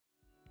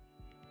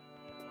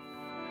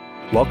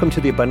Welcome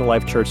to the Abundant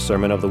Life Church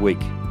Sermon of the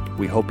Week.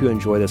 We hope you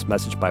enjoy this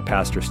message by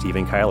Pastor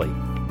Stephen Kiley.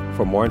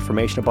 For more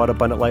information about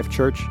Abundant Life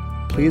Church,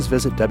 please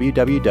visit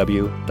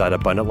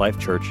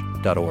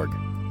www.abundantlifechurch.org.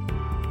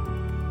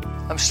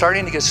 I'm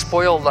starting to get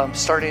spoiled. I'm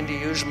starting to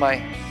use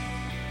my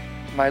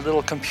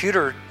little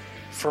computer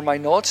for my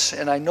notes,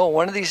 and I know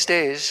one of these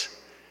days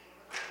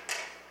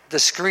the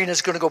screen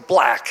is going to go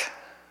black.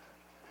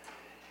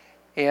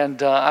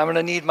 And I'm going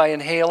to need my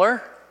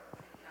inhaler.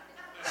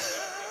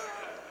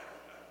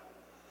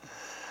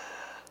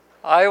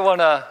 I want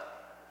to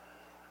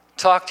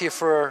talk to you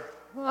for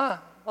a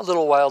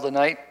little while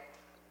tonight.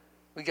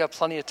 We got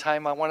plenty of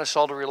time. I want us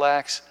all to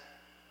relax.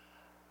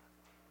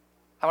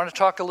 I want to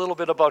talk a little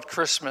bit about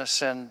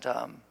Christmas and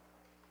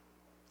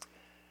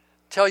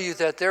tell you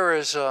that there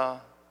is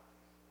a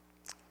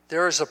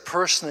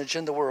personage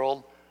in the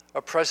world,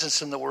 a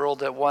presence in the world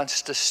that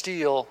wants to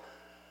steal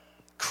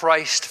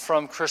Christ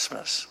from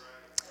Christmas.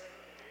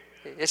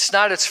 It's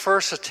not its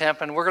first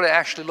attempt, and we're going to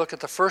actually look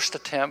at the first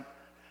attempt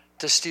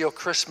to steal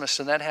Christmas,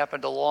 and that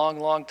happened a long,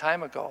 long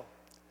time ago.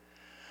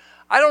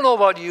 I don't know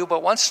about you,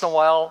 but once in a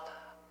while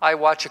I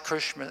watch a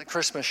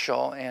Christmas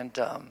show, and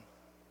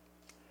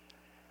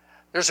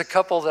there's a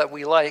couple that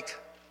we like,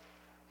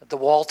 the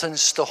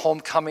Waltons, The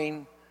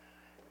Homecoming.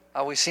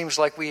 It seems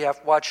like we have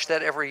watched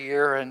that every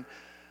year,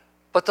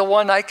 but the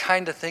one I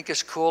kind of think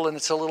is cool, and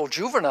it's a little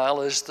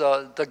juvenile, is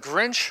the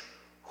Grinch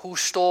Who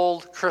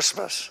Stole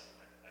Christmas.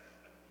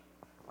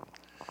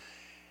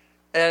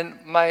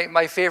 And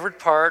my favorite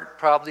part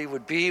probably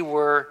would be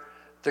where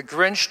the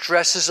Grinch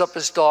dresses up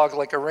his dog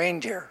like a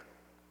reindeer.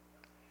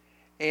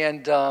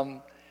 And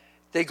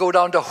they go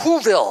down to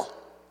Whoville.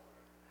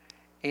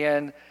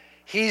 And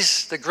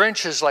the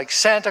Grinch is like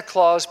Santa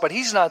Claus, but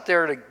he's not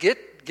there to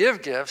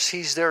give gifts.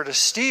 He's there to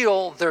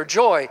steal their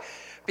joy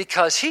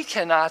because he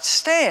cannot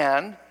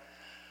stand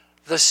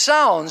the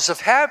sounds of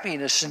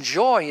happiness and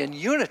joy and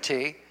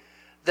unity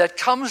that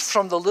comes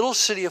from the little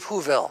city of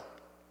Whoville.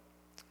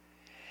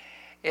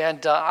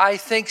 And I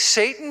think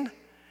Satan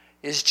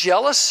is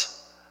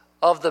jealous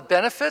of the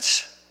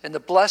benefits and the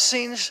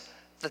blessings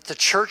that the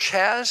church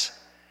has.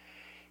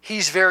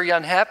 He's very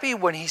unhappy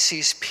when he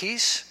sees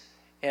peace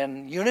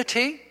and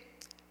unity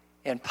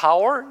and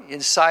power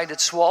inside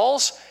its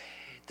walls.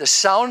 The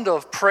sound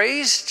of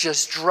praise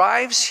just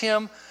drives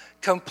him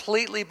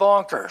completely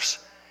bonkers.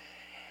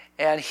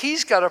 And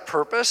he's got a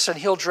purpose, and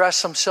he'll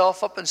dress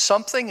himself up in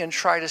something and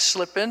try to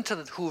slip into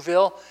the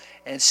Whoville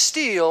and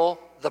steal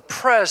the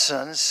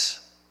presence,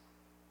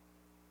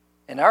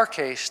 in our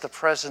case, the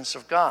presence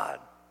of God.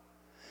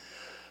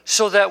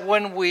 So that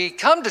when we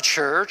come to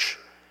church,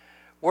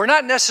 we're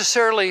not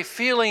necessarily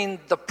feeling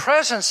the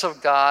presence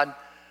of God,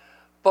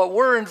 but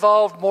we're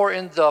involved more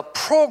in the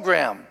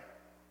program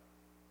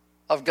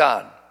of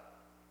God.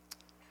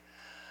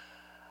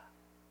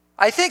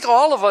 I think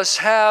all of us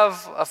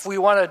have, if we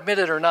want to admit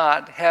it or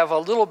not, have a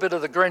little bit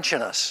of the Grinch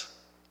in us.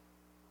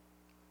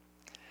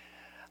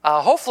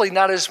 Hopefully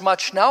not as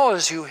much now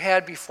as you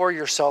had before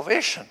your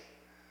salvation.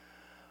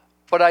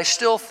 But I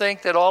still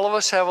think that all of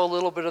us have a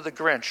little bit of the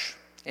Grinch.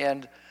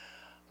 And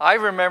I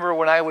remember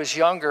when I was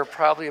younger,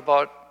 probably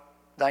about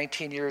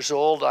 19 years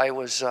old, I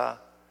was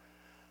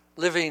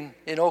living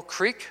in Oak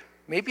Creek,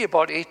 maybe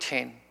about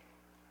 18.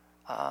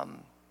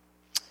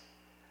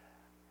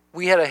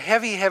 We had a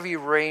heavy, heavy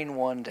rain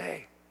one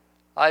day.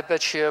 I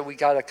bet you we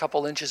got a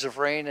couple inches of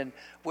rain, and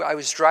I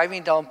was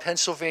driving down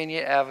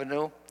Pennsylvania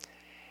Avenue,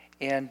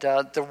 and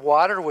the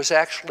water was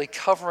actually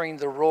covering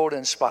the road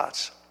in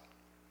spots.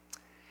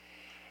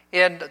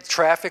 And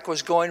traffic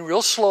was going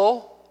real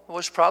slow. It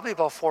was probably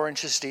about 4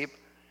 inches deep.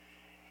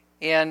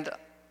 And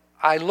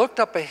I looked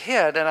up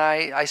ahead, and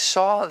I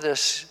saw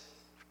this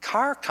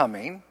car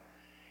coming,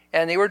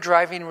 and they were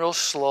driving real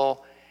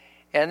slow.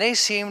 And they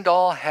seemed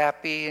all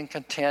happy and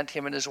content,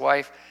 him and his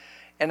wife.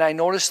 And I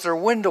noticed their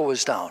window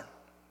was down.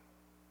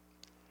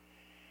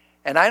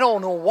 And I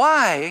don't know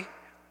why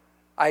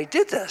I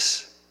did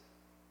this.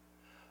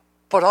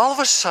 But all of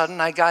a sudden,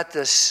 I got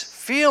this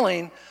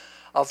feeling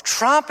of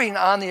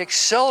tromping on the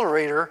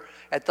accelerator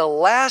at the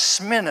last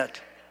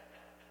minute.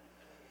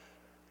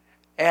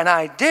 And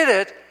I did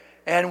it,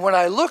 and when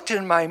I looked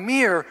in my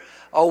mirror,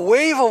 a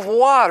wave of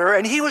water,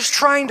 and he was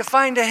trying to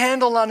find a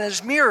handle on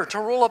his mirror to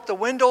roll up the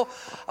window.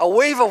 A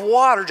wave of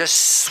water just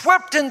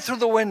swept in through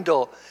the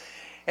window.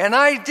 And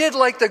I did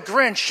like the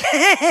Grinch.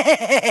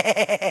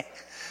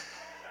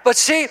 But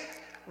see,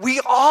 we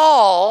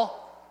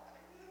all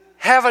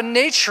have a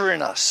nature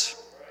in us,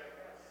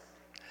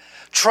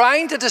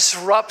 trying to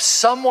disrupt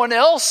someone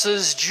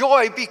else's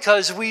joy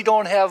because we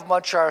don't have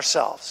much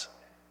ourselves.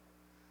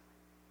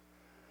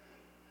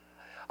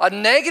 A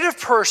negative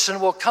person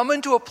will come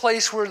into a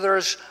place where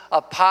there's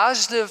a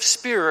positive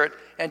spirit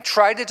and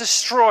try to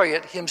destroy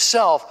it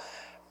himself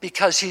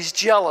because he's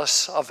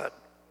jealous of it.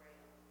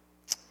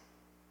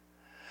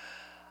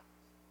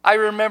 I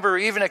remember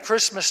even at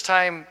Christmas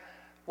time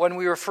when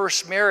we were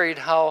first married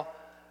how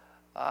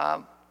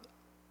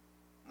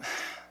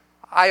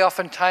I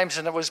oftentimes,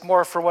 and it was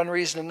more for one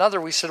reason or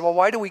another, we said, well,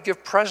 why do we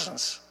give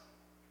presents?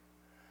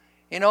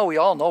 We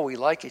all know we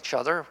like each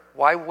other.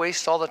 Why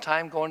waste all the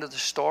time going to the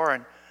store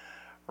and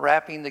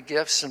wrapping the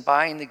gifts and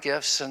buying the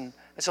gifts? And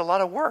it's a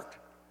lot of work.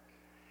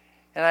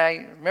 And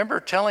I remember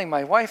telling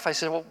my wife, I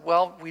said,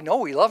 well, we know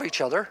we love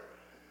each other.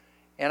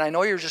 And I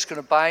know you're just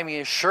going to buy me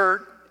a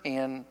shirt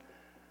and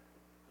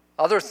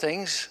other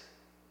things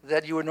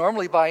that you would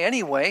normally buy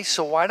anyway,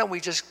 so why don't we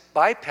just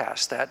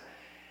bypass that?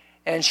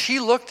 And she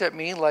looked at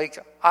me like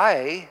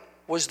I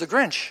was the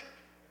Grinch.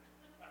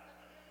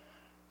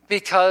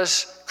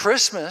 Because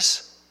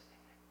Christmas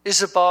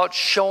is about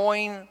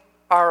showing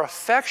our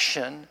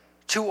affection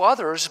to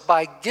others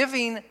by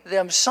giving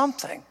them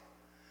something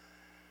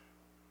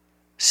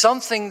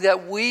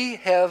that we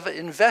have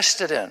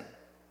invested in.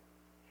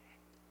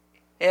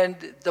 And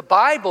the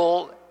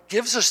Bible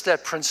gives us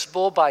that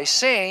principle by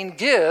saying,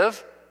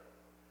 give,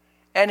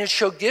 and it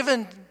shall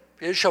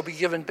be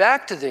given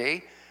back to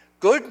thee,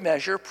 good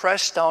measure,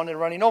 pressed down and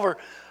running over.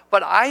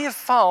 But I have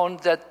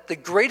found that the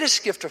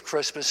greatest gift of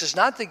Christmas is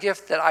not the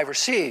gift that I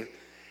receive.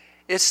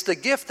 It's the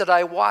gift that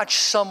I watch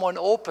someone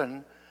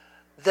open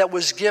that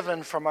was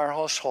given from our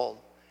household.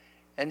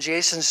 And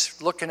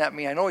Jason's looking at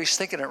me. I know he's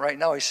thinking it right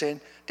now. He's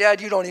saying, Dad,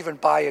 you don't even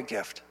buy a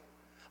gift.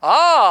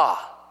 I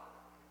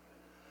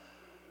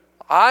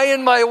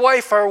and my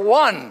wife are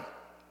one.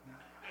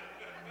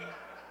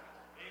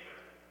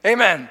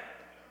 Amen.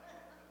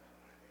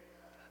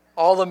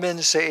 All the men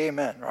say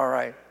amen. All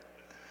right.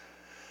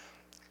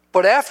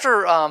 But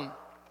after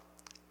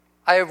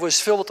I was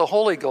filled with the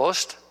Holy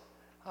Ghost,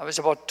 I was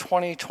about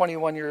 20,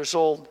 21 years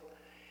old,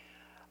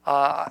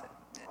 I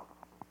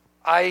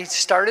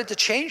started to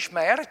change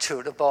my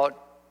attitude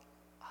about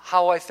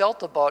how I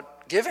felt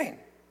about giving.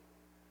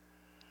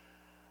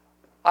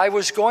 I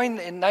was going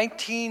in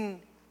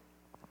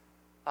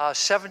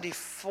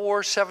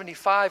 1974,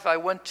 75, I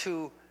went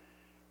to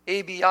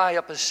ABI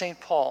up in St.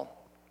 Paul.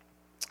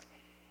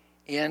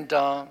 And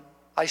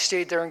I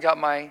stayed there and got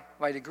my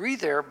degree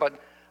there. But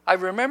I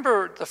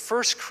remember the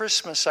first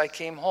Christmas I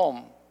came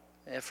home,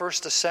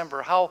 first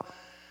December, how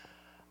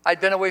I'd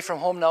been away from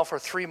home now for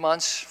 4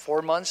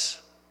 months.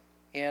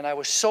 And I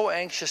was so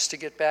anxious to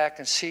get back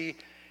and see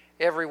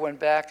everyone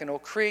back in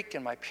Oak Creek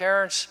and my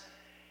parents.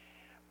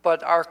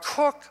 But our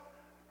cook,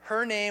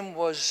 her name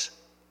was,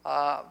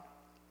 I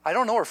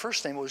don't know her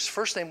first name. We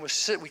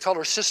called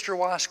her Sister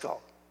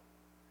Wasco.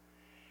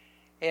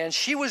 And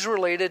she was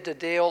related to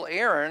Dale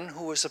Aaron,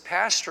 who was a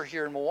pastor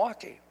here in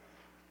Milwaukee.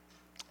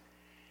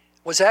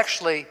 Was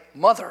actually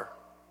mother,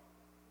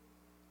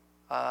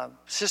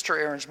 Sister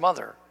Aaron's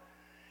mother.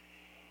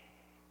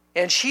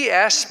 And she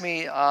asked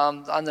me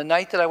on the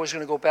night that I was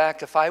going to go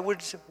back if I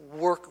would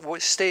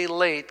stay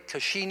late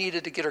because she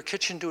needed to get her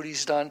kitchen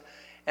duties done,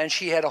 and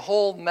she had a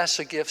whole mess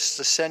of gifts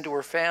to send to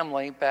her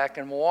family back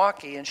in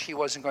Milwaukee, and she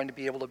wasn't going to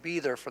be able to be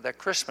there for that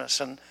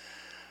Christmas. And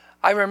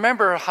I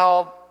remember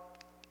how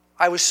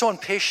I was so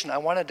impatient. I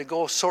wanted to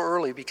go so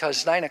early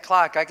because 9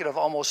 o'clock, I could have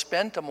almost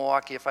been to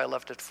Milwaukee if I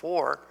left at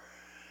 4.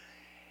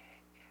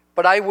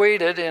 But I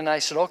waited, and I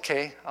said,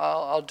 okay,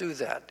 I'll do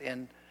that.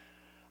 And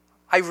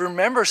I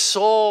remember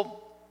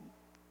so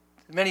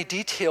many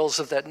details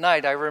of that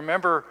night. I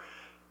remember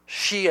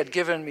she had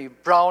given me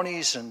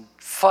brownies and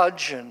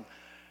fudge, and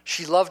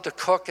she loved to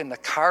cook, and the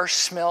car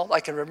smelled.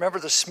 I can remember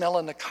the smell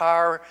in the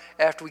car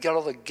after we got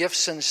all the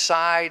gifts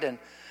inside, and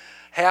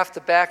half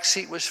the back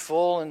seat was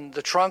full, and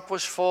the trunk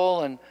was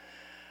full. And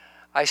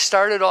I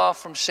started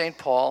off from St.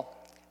 Paul,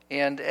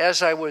 and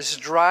as I was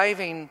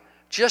driving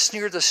just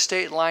near the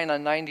state line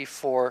on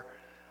 94,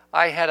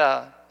 I had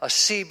a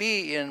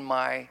CB in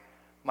my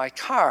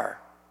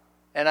car,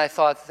 and I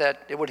thought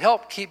that it would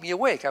help keep me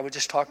awake. I would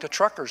just talk to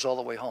truckers all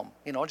the way home,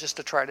 just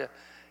to try to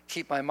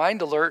keep my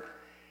mind alert.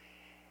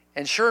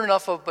 And sure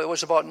enough, it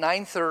was about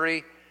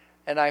 9:30,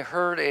 and I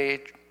heard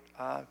a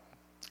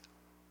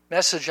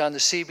message on the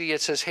CB. It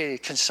says, hey,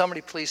 can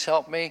somebody please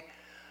help me?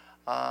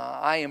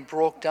 I am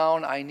broke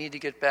down. I need to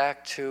get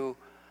back to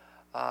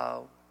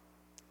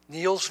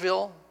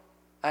Neilsville.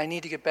 I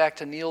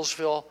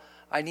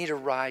need a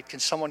ride. Can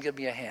someone give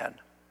me a hand?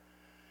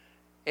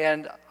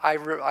 And I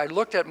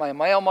looked at my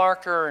mile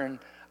marker, and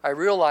I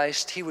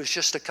realized he was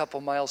just a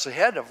couple miles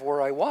ahead of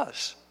where I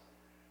was.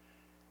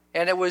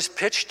 And it was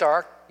pitch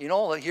dark.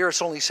 Here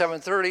it's only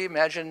 7:30.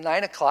 Imagine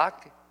 9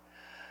 o'clock.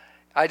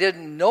 I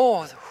didn't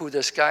know who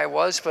this guy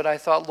was, but I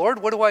thought,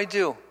 Lord, what do I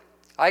do?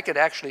 I could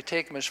actually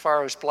take him as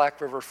far as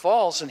Black River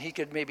Falls, and he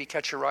could maybe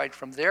catch a ride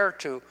from there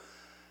to,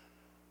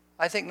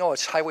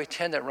 it's Highway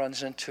 10 that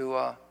runs into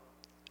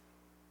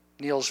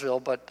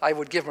Neilsville, but I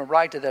would give him a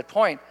ride to that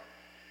point.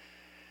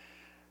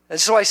 And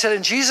so I said,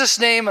 in Jesus'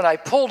 name, and I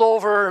pulled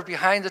over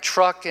behind the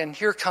truck, and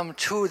here come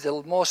two of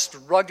the most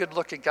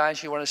rugged-looking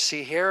guys you want to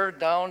see, hair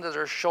down to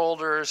their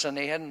shoulders, and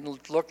they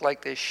hadn't looked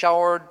like they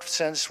showered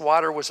since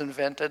water was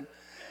invented.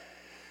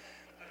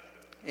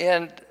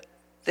 And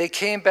they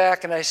came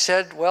back, and I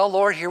said, well,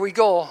 Lord, here we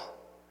go.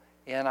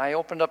 And I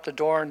opened up the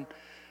door, and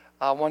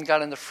one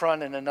got in the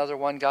front, and another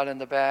one got in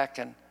the back,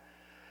 and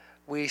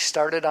we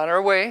started on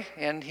our way,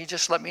 and he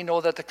just let me know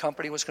that the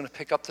company was going to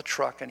pick up the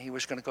truck, and he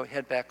was going to go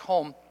head back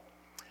home.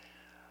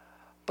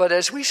 But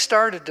as we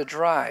started to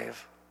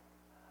drive,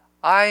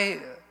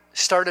 I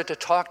started to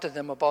talk to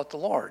them about the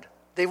Lord.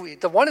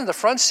 The one in the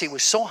front seat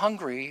was so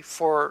hungry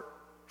for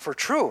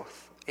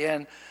truth.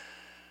 And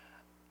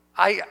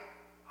I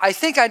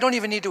think I don't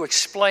even need to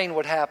explain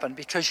what happened,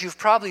 because you've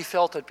probably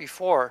felt it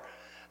before,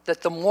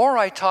 that the more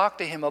I talked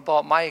to him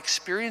about my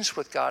experience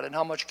with God and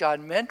how much God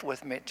meant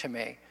to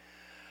me,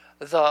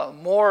 the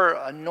more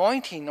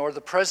anointing or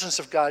the presence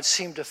of God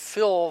seemed to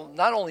fill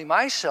not only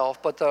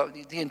myself, but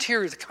the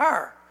interior of the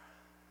car.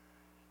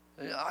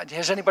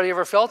 Has anybody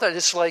ever felt that?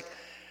 It's like,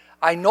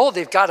 I know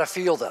they've got to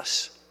feel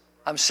this.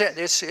 I'm saying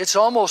it's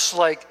almost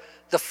like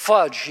the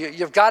fudge.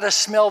 You've got to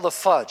smell the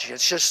fudge.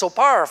 It's just so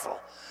powerful.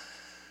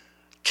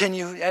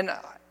 And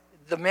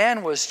the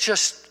man was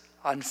just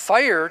on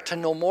fire to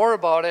know more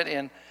about it.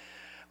 And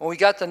when we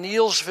got to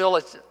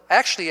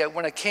Neilsville,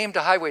 when it came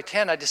to Highway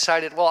 10, I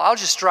decided, well, I'll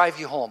just drive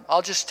you home.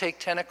 I'll just take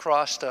 10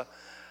 across to,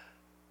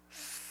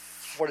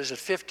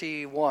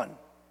 51,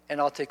 and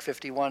I'll take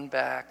 51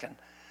 back, and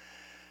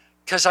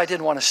because I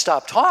didn't want to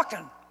stop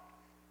talking.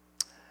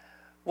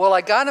 Well,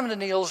 I got him to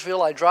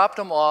Neilsville, I dropped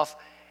him off,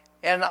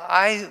 and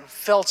I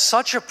felt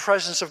such a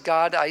presence of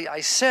God. I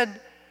said,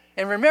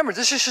 and remember,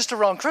 this is just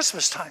around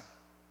Christmas time.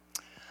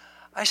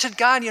 I said,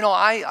 God,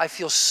 I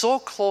feel so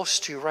close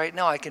to you right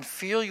now. I can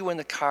feel you in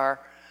the car.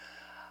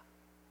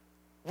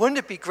 Wouldn't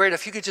it be great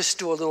if you could just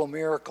do a little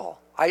miracle?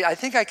 I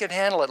think I could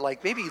handle it,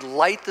 like maybe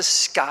light the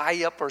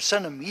sky up or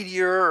send a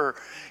meteor, or,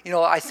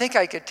 I think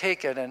I could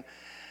take it.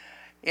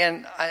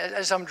 And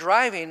as I'm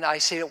driving, I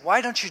say,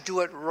 why don't you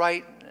do it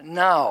right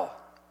now?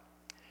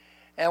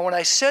 And when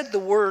I said the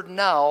word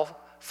now,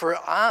 for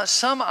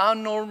some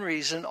unknown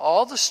reason,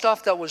 all the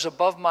stuff that was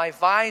above my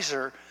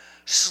visor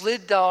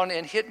slid down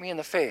and hit me in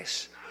the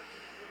face.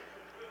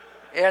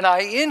 And I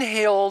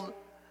inhaled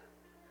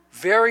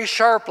very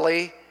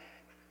sharply,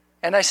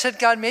 and I said,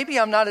 God, maybe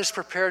I'm not as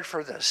prepared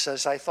for this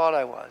as I thought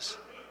I was.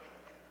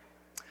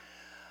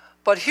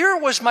 But here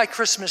was my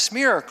Christmas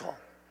miracle.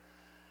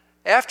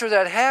 After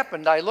that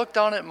happened, I looked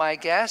down at my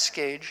gas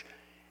gauge,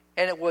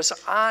 and it was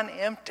on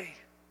empty.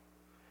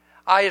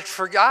 I had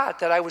forgot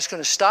that I was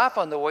going to stop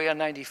on the way on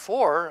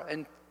 94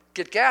 and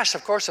get gas.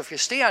 Of course, if you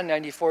stay on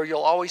 94, you'll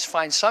always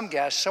find some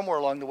gas somewhere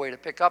along the way to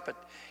pick up it,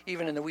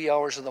 even in the wee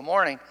hours of the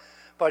morning.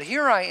 But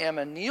here I am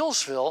in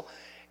Neilsville,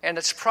 and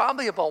it's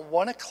probably about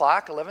 1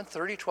 o'clock,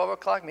 11:30, 12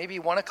 o'clock, maybe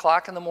 1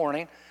 o'clock in the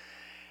morning,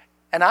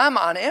 and I'm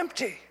on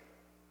empty.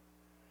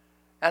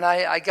 And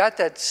I got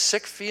that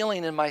sick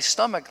feeling in my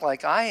stomach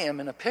like I am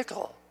in a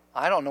pickle.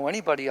 I don't know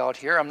anybody out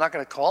here. I'm not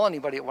going to call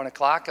anybody at 1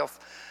 o'clock.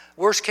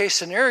 Worst case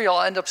scenario,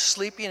 I'll end up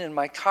sleeping in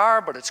my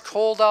car, but it's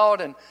cold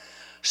out. And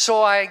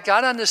so I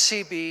got on the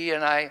CB,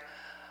 and I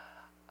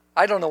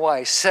don't know why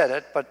I said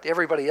it, but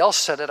everybody else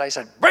said it. I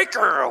said,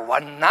 Breaker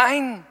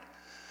 19.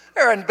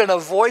 There hadn't been a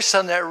voice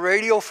on that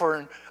radio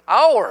for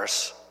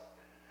hours.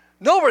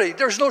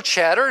 There's no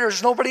chatter.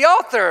 There's nobody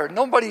out there.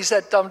 Nobody's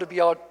that dumb to be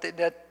out in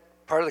that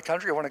part of the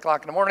country at 1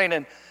 o'clock in the morning.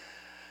 And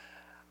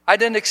I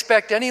didn't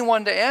expect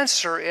anyone to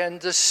answer. And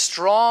this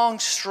strong,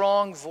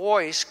 strong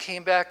voice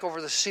came back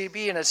over the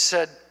CB, and it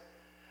said,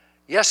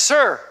 yes,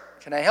 sir.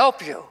 Can I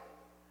help you?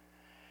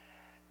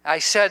 I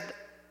said,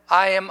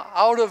 I am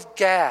out of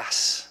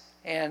gas.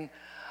 And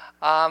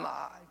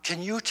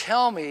can you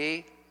tell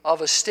me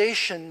of a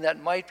station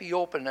that might be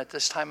open at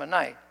this time of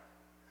night?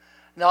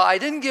 Now, I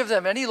didn't give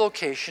them any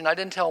location. I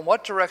didn't tell them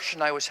what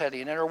direction I was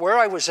heading in or where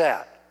I was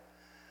at.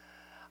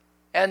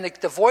 And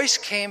the voice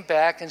came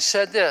back and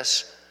said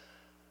this,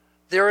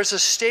 there is a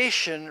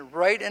station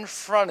right in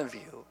front of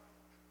you,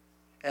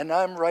 and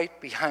I'm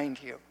right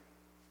behind you.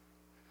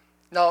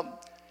 Now,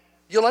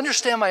 you'll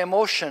understand my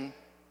emotion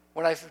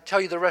when I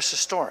tell you the rest of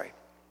the story.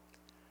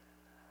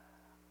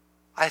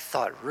 I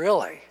thought,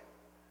 really?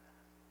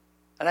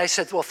 And I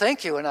said, well,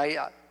 thank you. And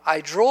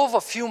I drove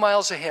a few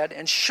miles ahead,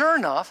 and sure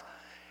enough,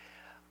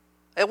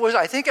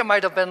 I think it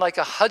might have been like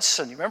a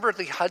Hudson. You remember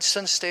the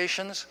Hudson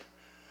stations?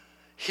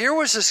 Here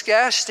was this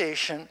gas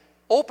station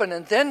open,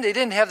 and then they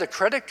didn't have the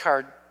credit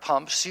card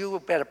pumps.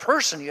 You had a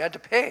person, you had to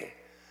pay.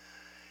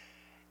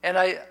 And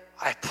I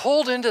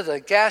pulled into the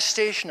gas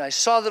station. I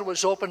saw that it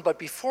was open, but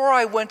before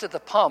I went to the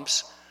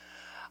pumps,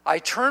 I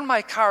turned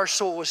my car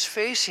so it was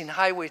facing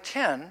Highway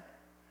 10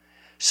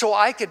 so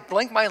I could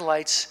blink my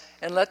lights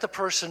and let the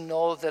person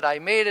know that I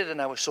made it,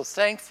 and I was so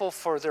thankful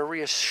for their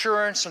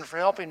reassurance and for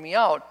helping me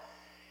out.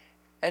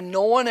 And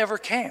no one ever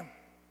came.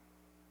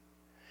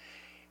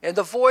 And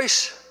the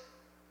voice,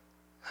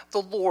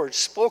 the Lord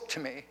spoke to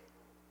me.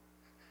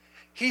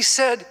 He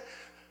said,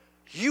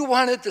 you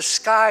wanted the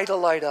sky to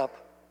light up,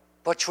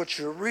 but what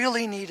you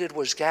really needed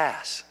was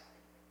gas.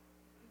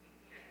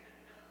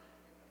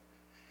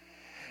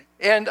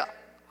 And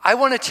I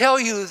want to tell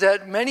you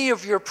that many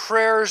of your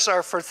prayers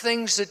are for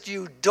things that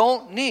you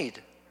don't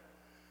need.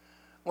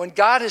 When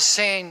God is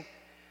saying,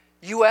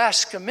 you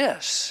ask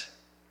amiss.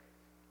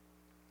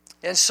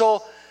 And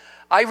so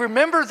I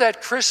remember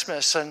that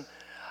Christmas, and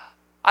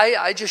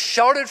I just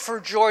shouted for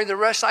joy the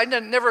rest. I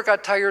never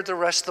got tired the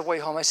rest of the way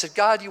home. I said,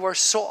 God, you are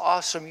so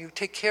awesome. You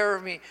take care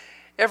of me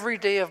every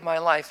day of my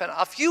life. And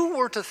if you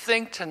were to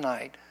think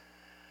tonight,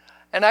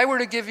 and I were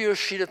to give you a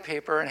sheet of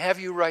paper and have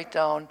you write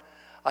down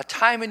a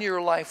time in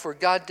your life where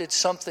God did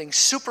something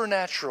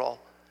supernatural,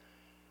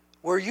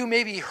 where you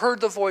maybe heard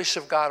the voice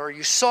of God or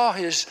you saw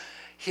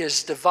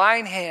his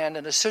divine hand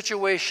in a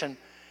situation,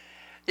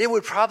 it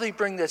would probably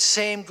bring that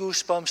same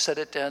goosebumps that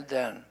it did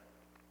then.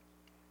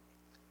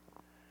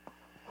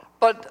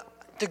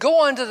 But to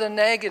go on to the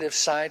negative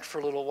side for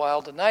a little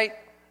while tonight,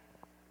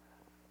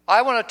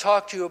 I want to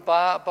talk to you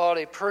about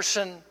a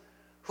person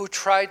who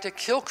tried to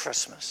kill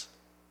Christmas.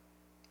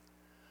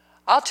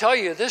 I'll tell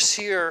you, this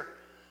year,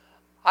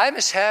 I'm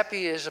as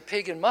happy as a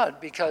pig in mud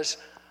because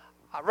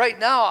right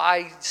now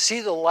I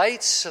see the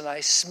lights and I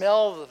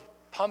smell the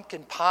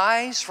pumpkin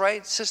pies,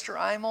 right, Sister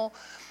Imel?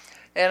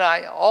 And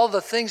all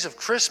the things of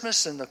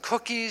Christmas and the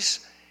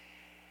cookies.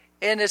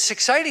 And it's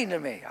exciting to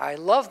me. I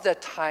love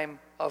that time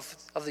of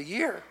the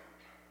year.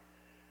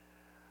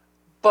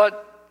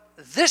 But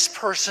this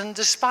person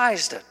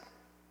despised it.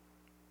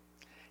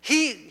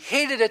 He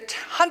hated it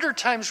 100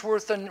 times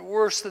worse than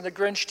the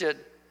Grinch did.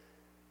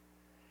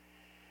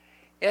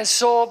 And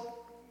so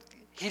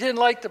he didn't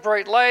like the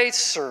bright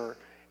lights or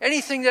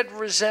anything that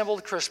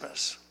resembled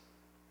Christmas.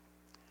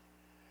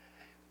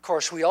 Of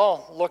course, we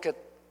all look at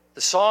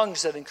the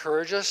songs that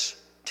encourage us.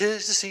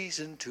 'Tis the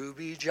season to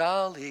be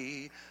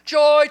jolly,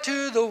 joy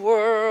to the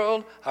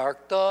world,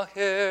 hark the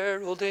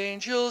herald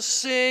angels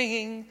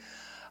sing,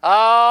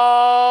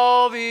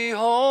 I'll be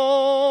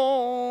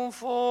home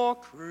for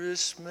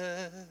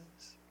Christmas.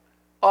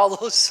 All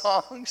those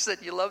songs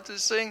that you love to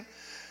sing.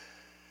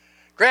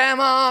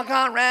 Grandma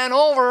got ran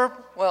over.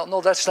 Well,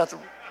 no, that's not the...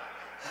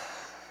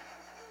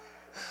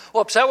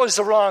 Whoops, that was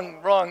the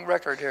wrong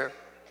record here.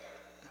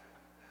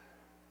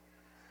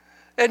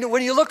 And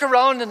when you look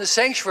around in the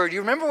sanctuary, do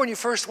you remember when you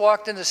first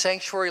walked in the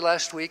sanctuary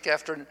last week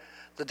after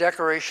the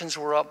decorations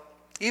were up?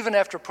 Even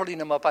after putting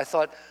them up, I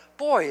thought,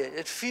 boy,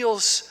 it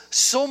feels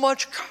so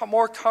much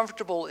more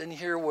comfortable in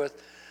here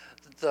with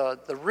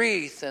the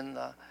wreath and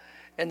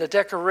the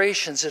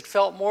decorations. It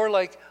felt more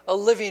like a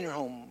living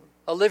room,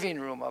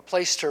 a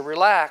place to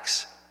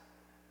relax.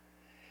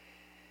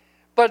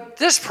 But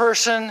this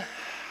person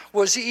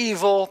was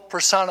evil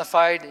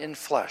personified in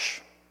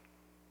flesh.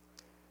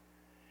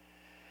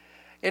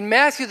 In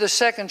Matthew, the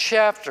 2nd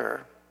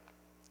chapter,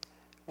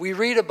 we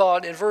read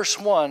about, in verse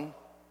 1,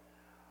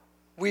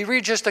 we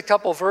read just a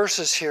couple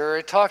verses here.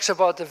 It talks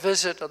about the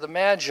visit of the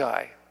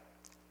Magi.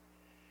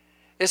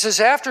 It says,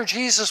 after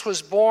Jesus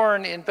was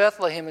born in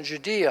Bethlehem in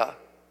Judea,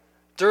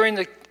 during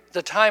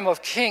the time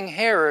of King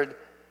Herod,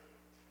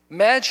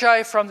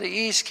 Magi from the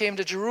east came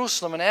to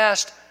Jerusalem and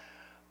asked,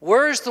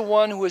 where is the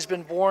one who has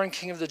been born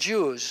King of the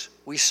Jews?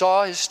 We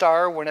saw his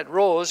star when it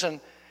rose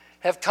and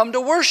have come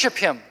to worship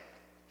him.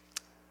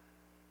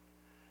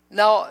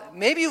 Now,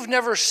 maybe you've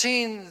never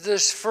seen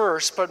this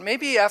verse, but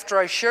maybe after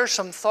I share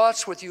some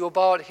thoughts with you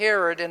about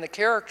Herod and the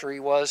character he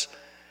was,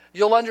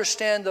 you'll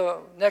understand the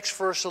next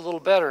verse a little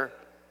better.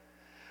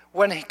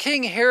 When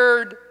King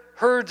Herod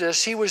heard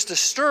this, he was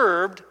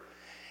disturbed,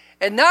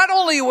 and not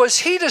only was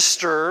he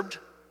disturbed,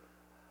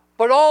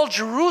 but all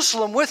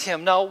Jerusalem with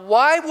him. Now,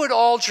 why would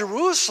all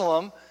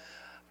Jerusalem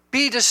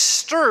be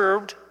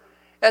disturbed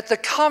at the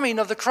coming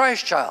of the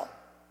Christ child?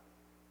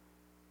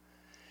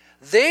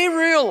 They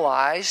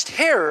realized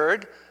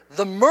Herod,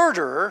 the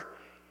murderer,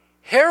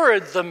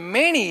 Herod, the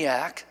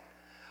maniac,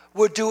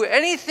 would do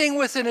anything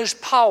within his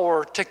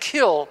power to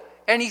kill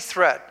any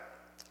threat.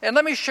 And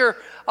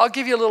I'll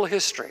give you a little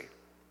history.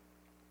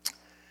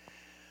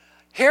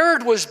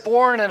 Herod was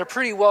born in a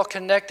pretty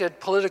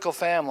well-connected political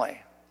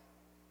family.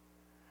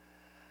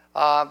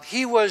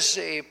 He was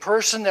a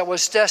person that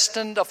was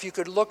destined, if you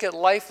could look at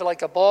life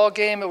like a ball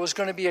game, it was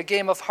going to be a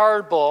game of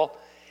hardball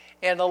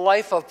and a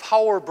life of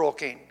power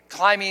broking,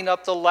 climbing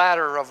up the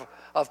ladder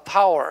of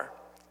power.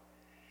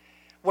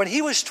 When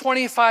he was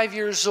 25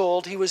 years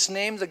old, he was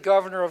named the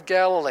governor of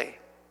Galilee.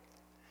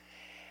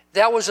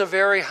 That was a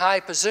very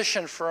high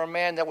position for a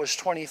man that was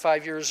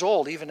 25 years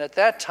old, even at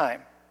that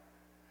time.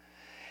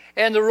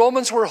 And the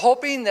Romans were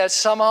hoping that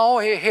somehow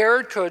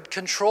Herod could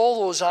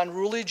control those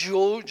unruly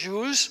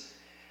Jews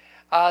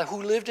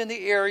who lived in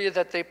the area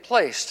that they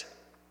placed.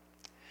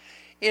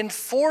 In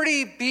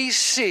 40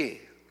 BC,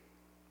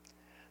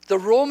 the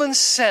Roman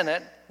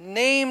Senate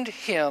named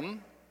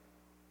him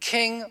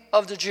King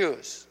of the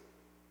Jews.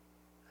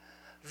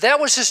 That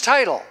was his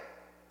title.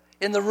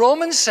 In the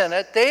Roman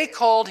Senate, they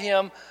called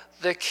him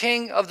the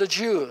King of the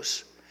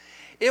Jews.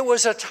 It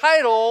was a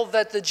title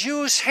that the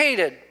Jews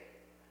hated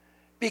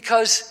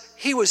because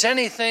he was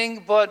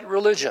anything but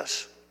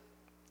religious.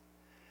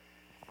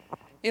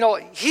 You know,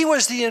 he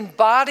was the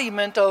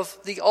embodiment of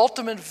the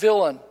ultimate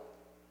villain.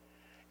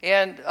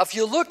 And if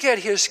you look at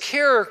his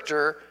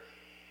character,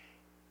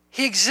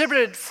 he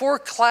exhibited 4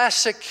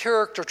 classic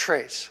character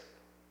traits.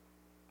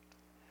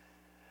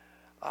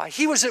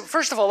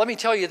 First of all, let me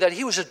tell you that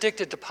he was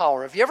addicted to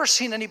power. Have you ever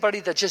seen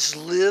anybody that just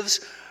lives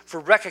for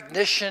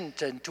recognition,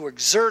 to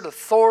exert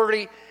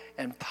authority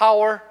and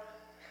power?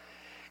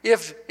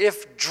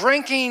 If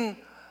drinking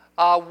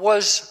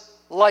was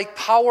like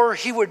power,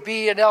 he would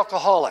be an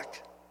alcoholic.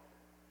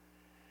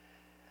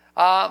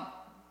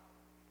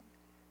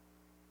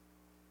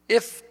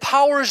 If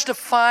power is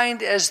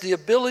defined as the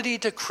ability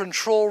to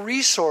control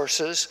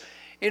resources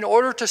in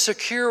order to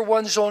secure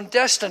one's own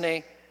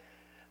destiny,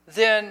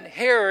 then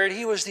Herod,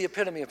 he was the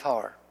epitome of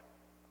power.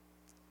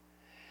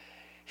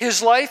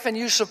 His life and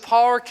use of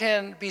power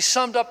can be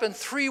summed up in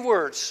 3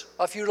 words.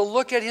 If you were to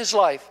look at his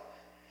life,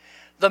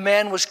 the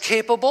man was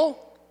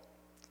capable,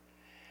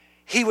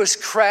 he was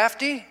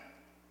crafty,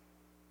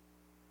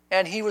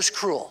 and he was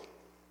cruel.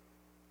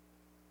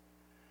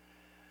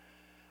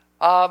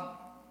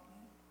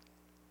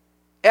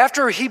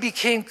 After he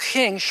became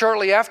king,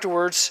 shortly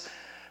afterwards,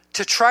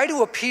 to try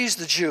to appease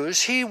the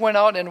Jews, he went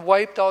out and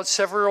wiped out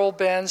several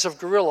bands of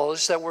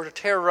guerrillas that were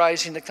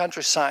terrorizing the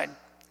countryside.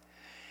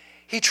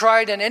 He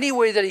tried in any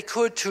way that he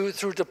could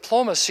through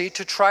diplomacy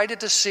to try to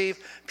deceive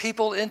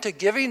people into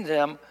giving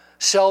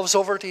themselves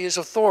over to his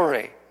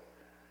authority.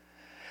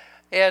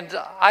 And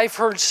I've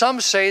heard some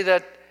say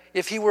that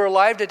if he were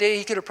alive today,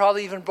 he could have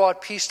probably even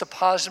brought peace to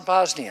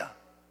Bosnia.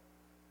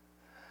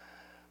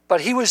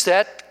 But he was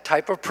that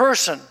type of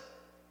person.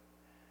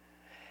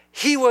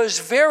 He was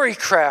very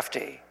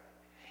crafty.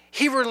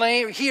 He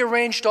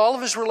arranged all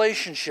of his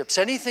relationships,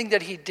 anything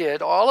that he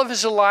did, all of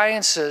his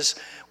alliances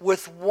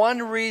with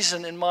one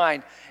reason in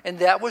mind, and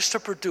that was to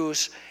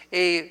produce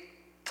a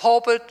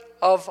pulpit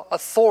of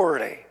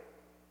authority.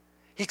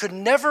 He could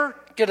never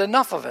get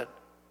enough of it.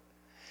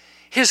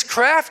 His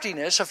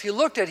craftiness, if you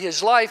looked at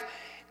his life,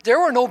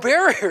 there were no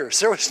barriers.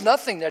 There was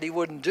nothing that he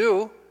wouldn't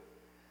do.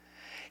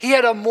 He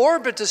had a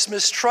morbid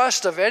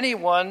mistrust of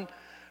anyone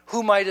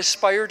who might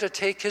aspire to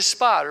take his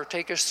spot or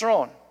take his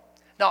throne.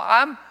 Now,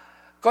 I'm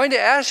going to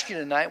ask you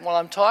tonight, while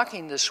I'm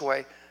talking this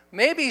way,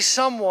 maybe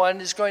someone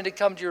is going to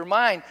come to your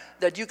mind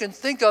that you can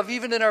think of,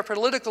 even in our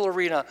political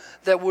arena,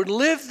 that would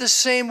live the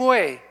same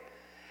way.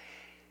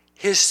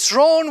 His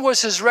throne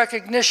was his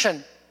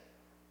recognition.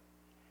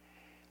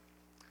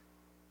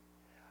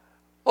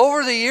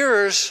 Over the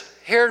years,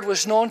 Herod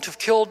was known to have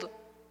killed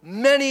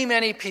many,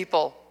 many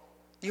people.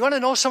 You want to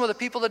know some of the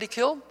people that he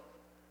killed?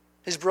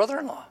 His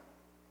brother-in-law.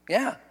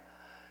 Yeah.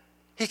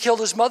 He killed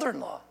his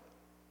mother-in-law.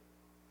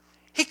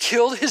 He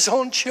killed his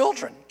own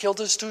children, killed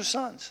his 2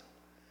 sons.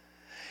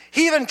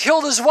 He even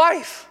killed his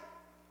wife,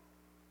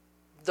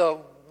 the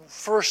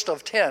first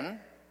of 10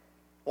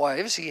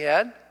 wives he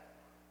had.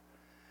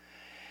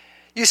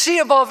 You see,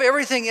 above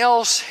everything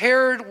else,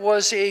 Herod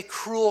was a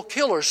cruel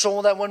killer,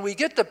 so that when we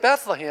get to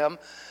Bethlehem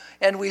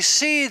and we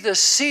see the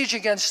siege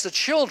against the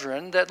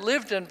children that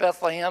lived in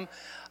Bethlehem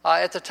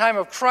at the time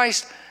of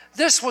Christ,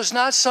 this was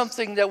not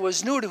something that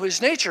was new to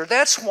his nature.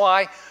 That's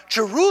why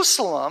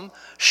Jerusalem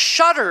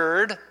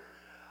shuddered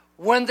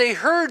when they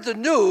heard the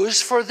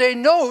news, for they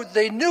knew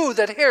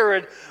that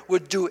Herod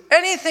would do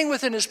anything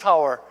within his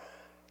power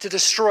to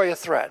destroy a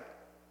threat.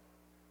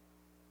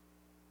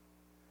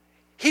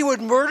 He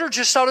would murder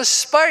just out of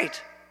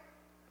spite.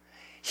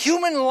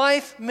 Human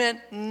life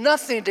meant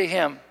nothing to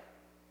him.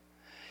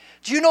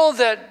 Do you know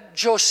that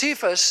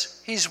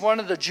Josephus, he's one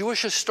of the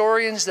Jewish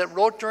historians that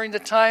wrote during the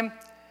time,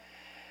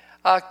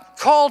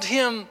 called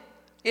him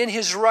in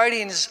his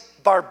writings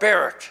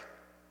barbaric.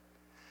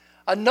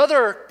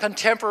 Another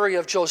contemporary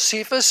of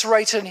Josephus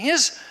writes in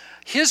his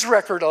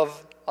record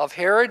of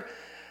Herod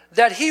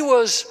that he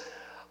was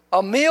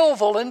a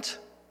malevolent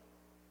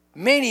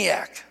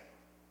maniac.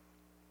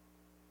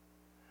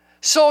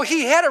 So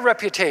he had a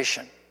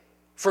reputation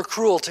for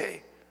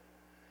cruelty,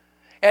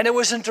 and it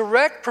was in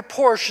direct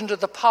proportion to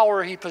the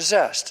power he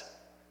possessed.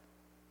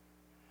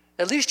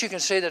 At least you can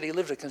say that he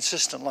lived a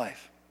consistent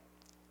life.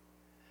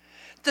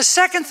 The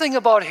second thing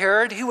about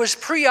Herod, he was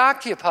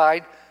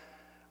preoccupied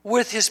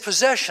with his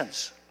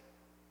possessions.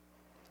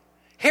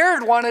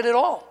 Herod wanted it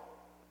all.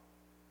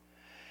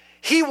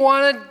 He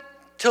wanted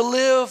to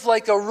live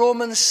like a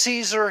Roman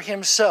Caesar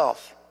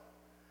himself.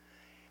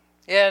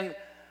 And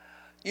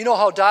you know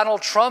how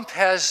Donald Trump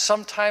has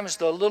sometimes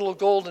the little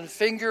golden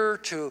finger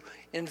to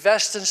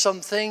invest in some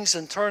things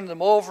and turn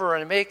them over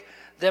and make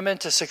them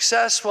into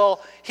success?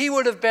 Well, he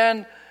would have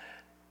been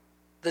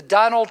the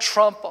Donald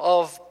Trump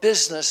of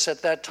business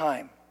at that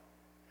time.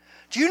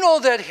 Do you know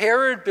that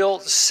Herod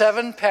built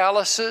 7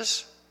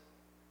 palaces?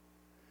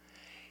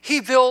 He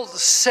built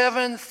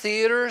 7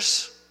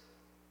 theaters,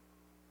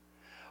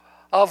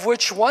 of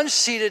which one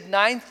seated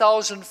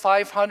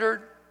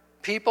 9,500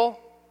 people.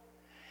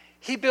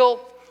 He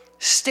built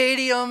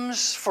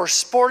stadiums for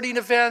sporting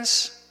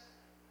events.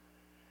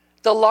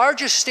 The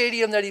largest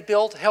stadium that he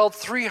built held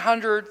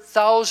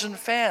 300,000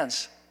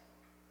 fans.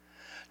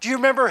 Do you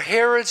remember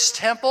Herod's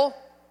temple?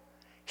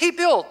 He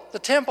built the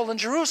temple in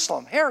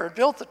Jerusalem. Herod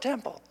built the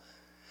temple.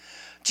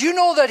 Do you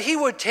know that he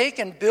would take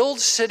and build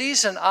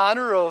cities in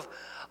honor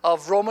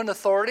of Roman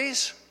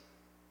authorities?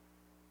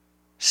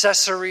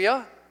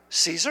 Caesarea,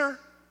 Caesar,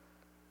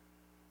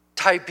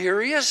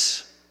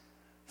 Tiberius.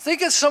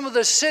 Think of some of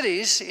the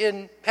cities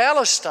in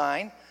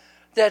Palestine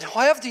that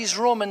have these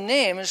Roman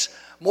names.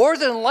 More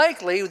than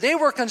likely, they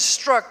were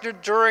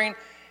constructed during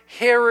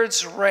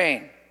Herod's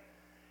reign.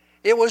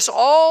 It was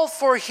all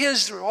for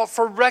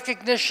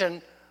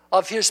recognition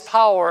of his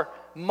power,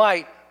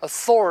 might,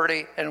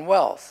 authority, and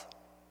wealth.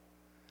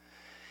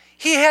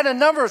 He had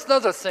another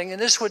thing,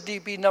 and this would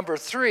be number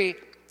 3.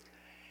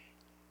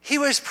 He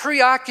was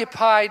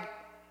preoccupied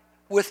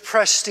with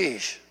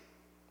prestige.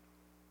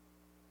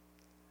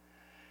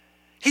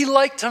 He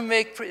liked to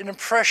make an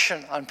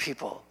impression on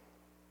people.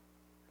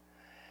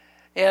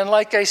 And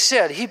like I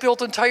said, he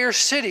built entire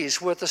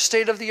cities with the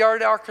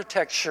state-of-the-art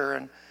architecture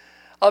and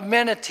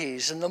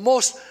amenities and the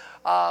most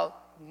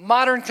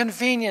modern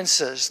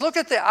conveniences. Look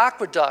at the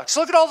aqueducts.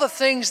 Look at all the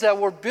things that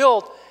were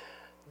built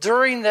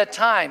during that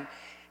time.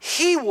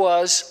 He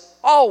was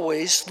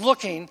always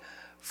looking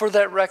for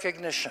that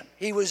recognition.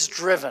 He was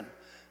driven.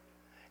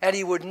 And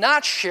he would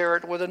not share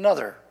it with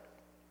another.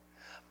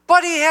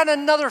 But he had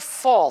another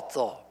fault,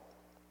 though.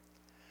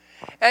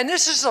 And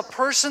this is a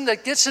person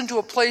that gets into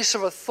a place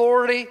of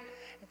authority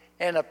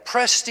and a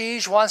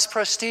prestige, wants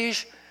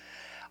prestige,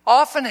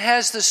 often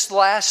has this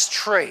last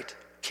trait,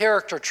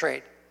 character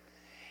trait.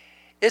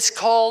 It's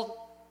called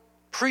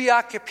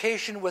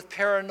preoccupation with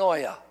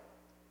paranoia,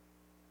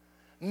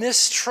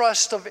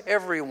 mistrust of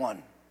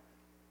everyone.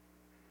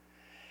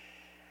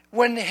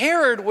 When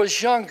Herod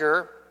was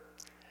younger,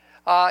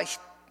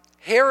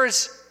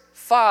 Herod's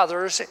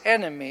father's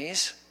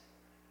enemies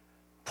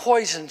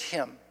poisoned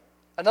him.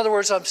 In other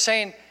words, I'm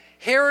saying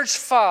Herod's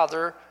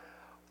father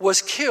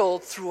was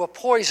killed through a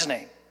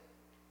poisoning.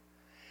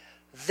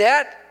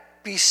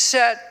 That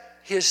beset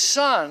his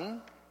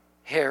son,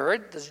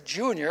 Herod, the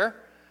junior,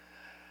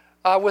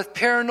 with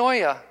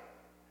paranoia.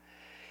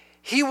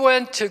 He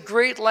went to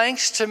great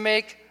lengths to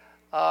make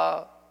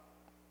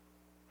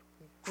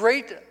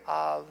great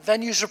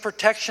venues of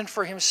protection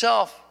for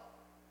himself.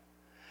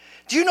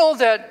 Do you know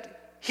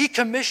that he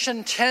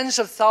commissioned tens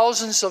of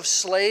thousands of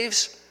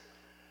slaves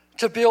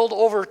to build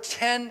over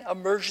 10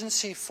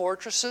 emergency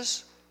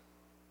fortresses?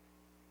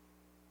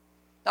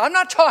 Now, I'm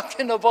not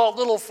talking about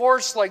little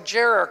forts like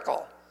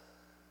Jericho.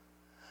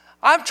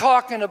 I'm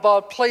talking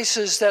about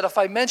places that if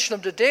I mention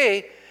them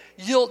today,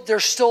 they're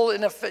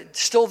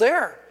still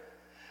there.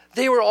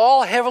 They were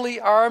all heavily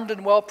armed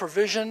and well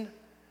provisioned.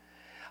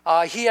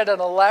 He had an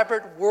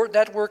elaborate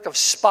network of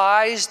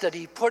spies that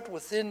he put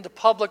within the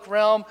public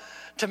realm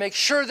to make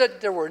sure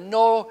that there were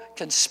no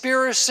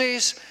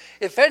conspiracies.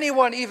 If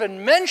anyone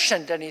even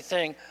mentioned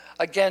anything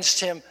against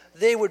him,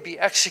 they would be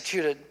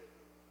executed.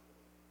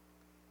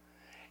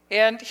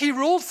 And he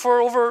ruled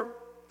for over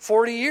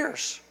 40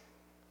 years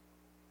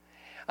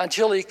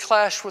until he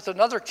clashed with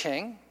another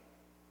king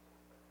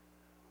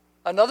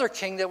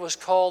that was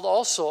called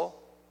also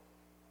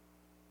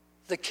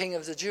the King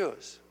of the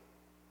Jews.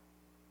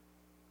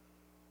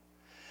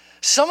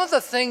 Some of the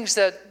things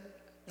that,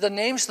 the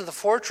names of the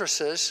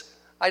fortresses,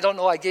 I don't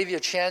know, I gave you a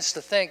chance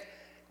to think.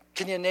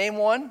 Can you name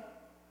one?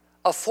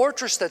 A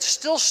fortress that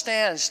still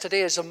stands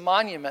today as a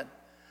monument,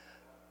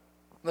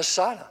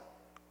 Masada.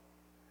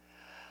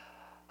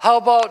 How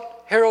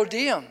about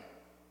Herodium?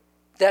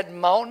 That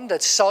mountain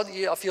that's south,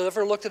 if you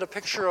ever looked at a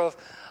picture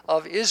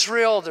of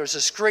Israel, there's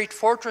this great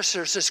fortress,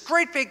 there's this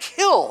great big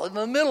hill in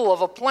the middle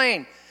of a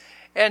plain.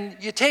 And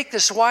you take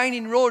this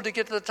winding road to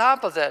get to the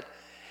top of that.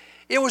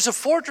 It was a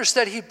fortress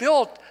that he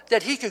built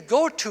that he could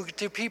go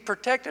to be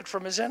protected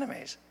from his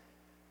enemies.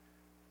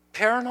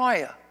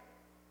 Paranoia.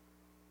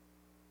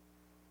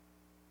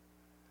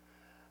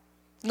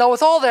 Now,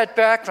 with all that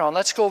background,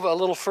 let's go a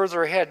little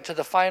further ahead to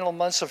the final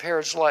months of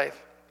Herod's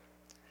life.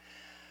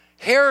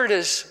 Herod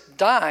is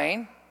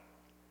dying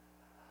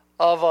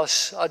of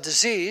a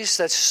disease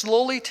that's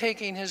slowly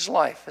taking his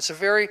life. It's a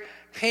very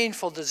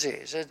painful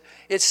disease.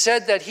 It's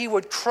said that he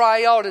would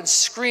cry out and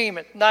scream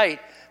at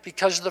night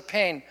because of the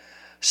pain.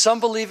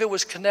 Some believe it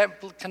was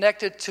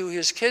connected to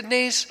his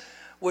kidneys,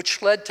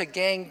 which led to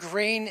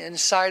gangrene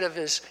inside of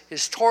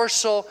his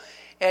torso,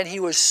 and he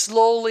was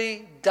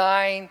slowly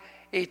dying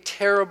a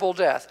terrible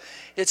death.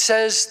 It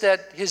says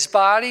that his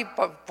body,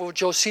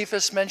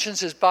 Josephus mentions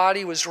his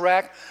body was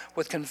racked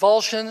with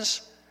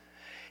convulsions.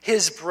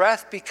 His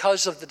breath,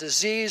 because of the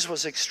disease,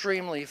 was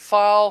extremely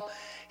foul.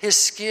 His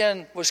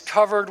skin was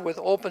covered with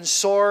open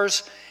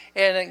sores,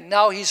 and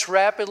now he's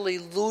rapidly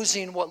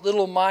losing what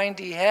little mind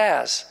he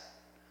has.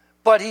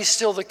 But he's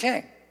still the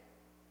king.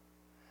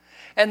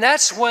 And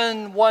that's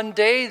when one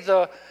day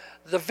the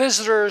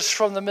visitors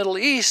from the Middle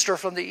East or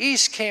from the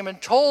East came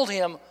and told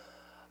him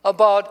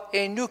about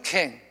a new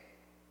king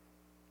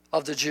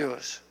of the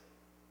Jews.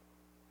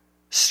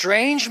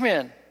 Strange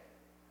men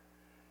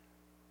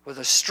with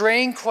a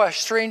strange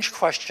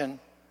question,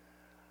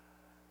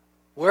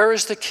 where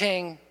is the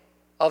king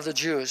of the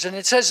Jews? And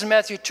it says in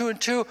Matthew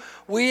 2:2,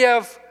 we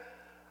have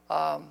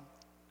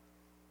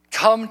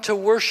come to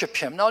worship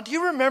him. Now, do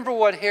you remember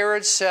what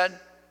Herod said?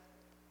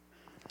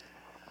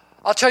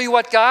 I'll tell you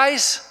what,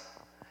 guys,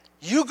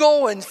 you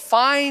go and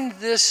find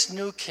this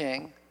new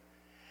king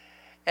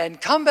and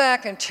come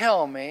back and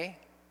tell me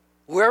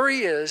where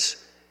he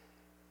is,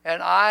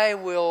 and I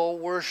will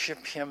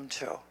worship him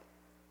too.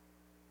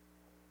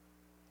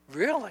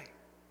 Really?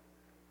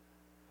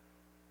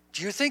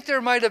 Do you think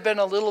there might have been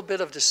a little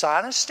bit of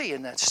dishonesty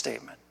in that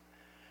statement?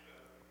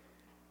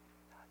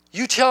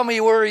 You tell me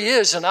where he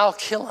is and I'll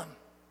kill him.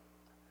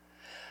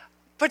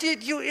 But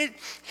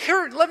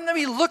let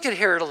me look at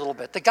Herod a little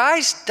bit. The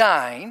guy's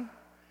dying.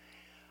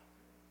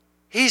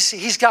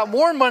 He's got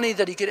more money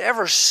than he could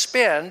ever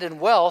spend in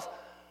wealth.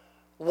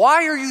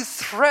 Why are you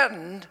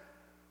threatened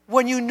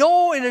when you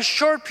know in a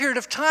short period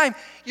of time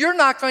you're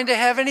not going to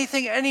have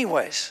anything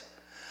anyways?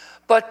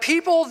 But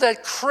people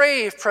that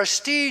crave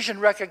prestige and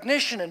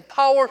recognition and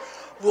power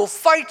will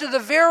fight to the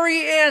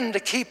very end to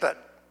keep it.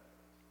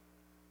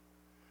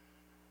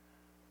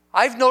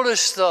 I've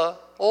noticed the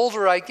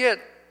older I get,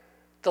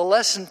 the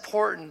less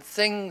important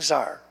things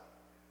are.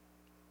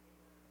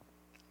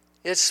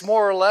 It's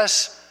more or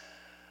less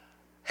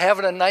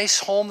having a nice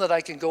home that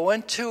I can go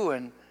into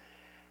and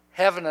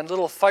having a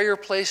little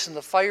fireplace in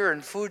the fire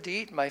and food to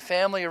eat and my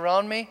family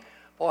around me.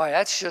 Boy,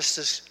 that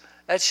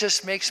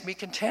just makes me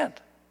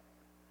content.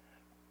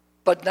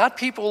 But not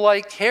people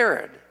like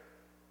Herod.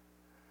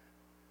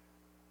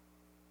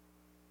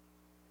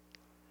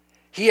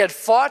 He had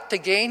fought to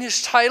gain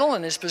his title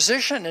and his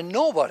position, and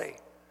nobody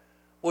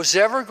was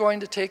ever going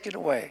to take it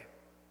away.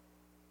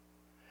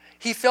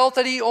 He felt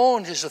that he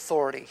owned his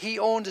authority. He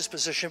owned his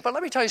position. But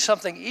let me tell you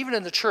something, even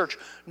in the church,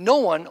 no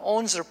one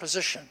owns their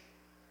position.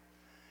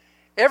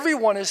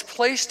 Everyone is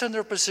placed in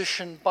their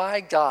position by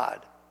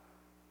God.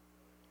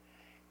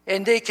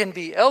 And they can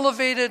be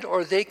elevated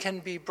or they can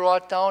be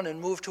brought down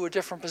and moved to a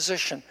different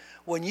position.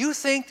 When you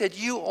think that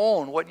you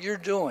own what you're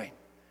doing,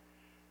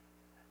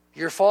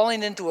 you're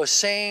falling into the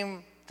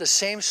same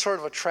sort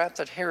of a trap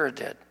that Herod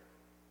did.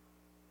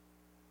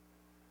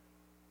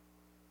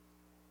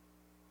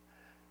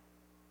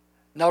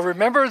 Now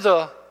remember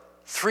the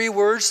 3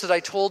 words that I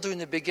told you in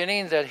the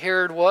beginning that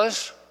Herod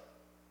was?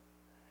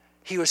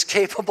 He was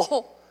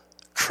capable,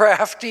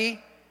 crafty,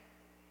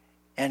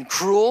 and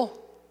cruel.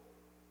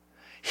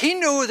 He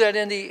knew that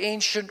in the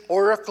ancient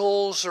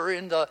oracles or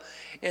in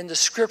the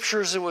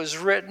scriptures it was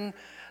written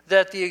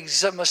that the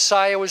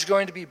Messiah was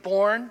going to be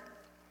born.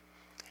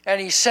 And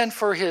he sent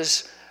for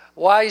his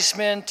wise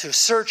men to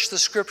search the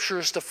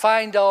scriptures to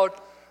find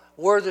out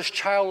where this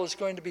child was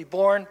going to be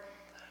born.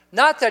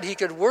 Not that he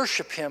could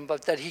worship him,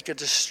 but that he could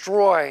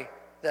destroy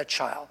that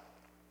child.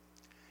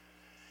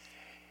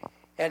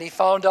 And he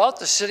found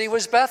out the city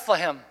was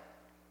Bethlehem.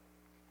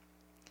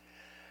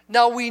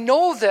 Now we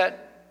know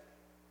that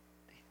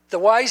the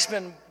wise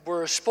men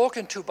were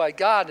spoken to by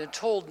God and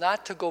told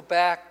not to go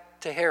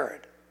back to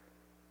Herod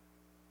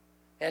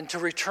and to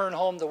return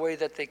home the way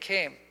that they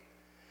came.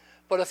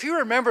 But if you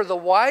remember, the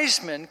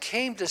wise men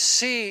came to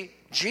see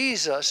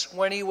Jesus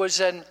when he was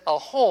in a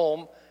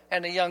home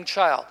and a young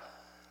child.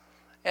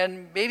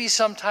 And maybe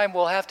sometime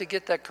we'll have to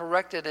get that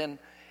corrected in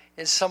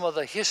some of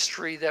the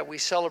history that we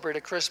celebrate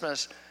at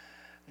Christmas.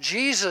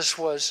 Jesus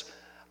was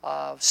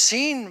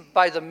seen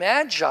by the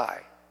Magi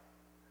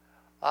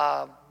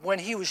when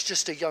he was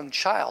just a young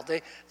child.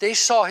 They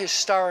saw his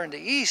star in the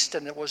east,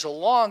 and it was a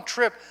long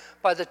trip.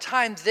 By the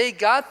time they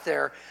got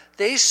there,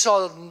 they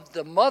saw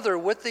the mother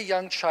with the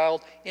young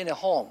child in a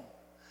home.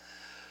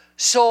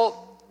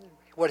 So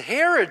what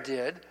Herod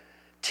did,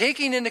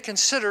 taking into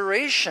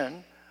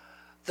consideration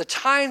the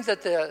time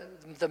that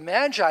the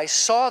Magi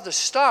saw the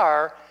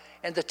star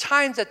and the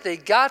time that they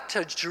got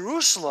to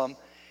Jerusalem,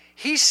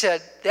 he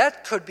said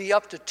that could be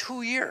up to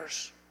 2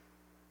 years.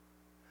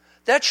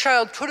 That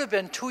child could have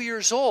been 2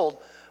 years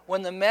old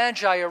when the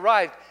Magi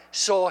arrived.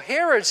 So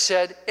Herod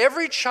said,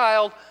 every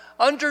child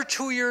under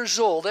 2 years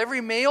old,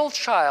 every male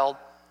child,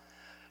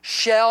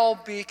 shall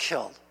be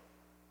killed.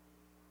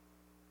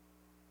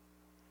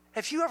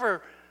 Have you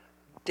ever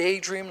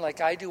daydreamed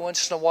like I do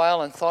once in a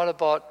while and thought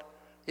about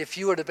if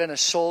you would have been a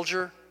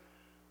soldier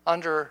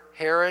under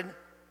Herod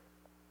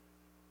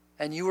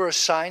and you were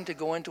assigned to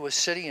go into a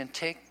city and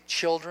take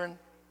children,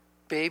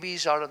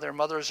 babies out of their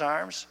mother's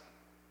arms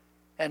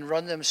and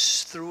run them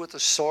through with a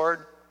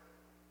sword?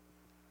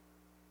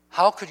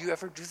 How could you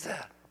ever do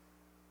that?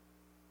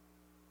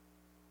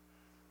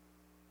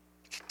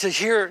 To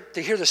hear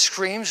the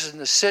screams in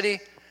the city.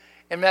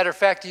 As a matter of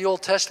fact, the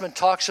Old Testament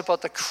talks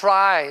about the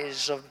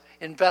cries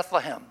in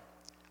Bethlehem.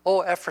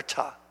 Oh,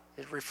 Ephratah,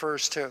 it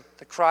refers to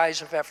the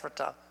cries of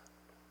Ephratah.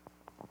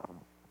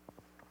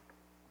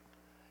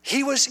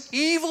 He was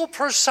evil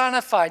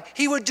personified.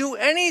 He would do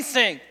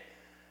anything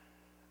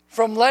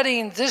from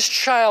letting this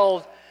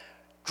child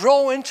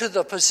grow into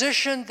the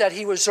position that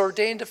he was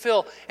ordained to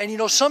fill. And you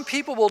know, some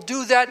people will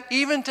do that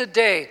even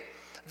today.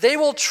 They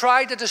will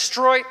try to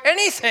destroy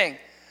anything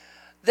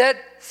that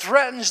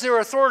threatens their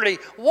authority.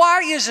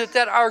 Why is it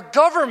that our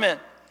government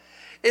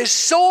is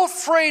so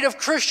afraid of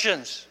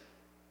Christians?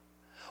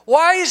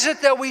 Why is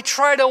it that we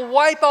try to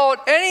wipe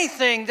out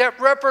anything that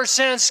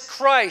represents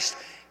Christ,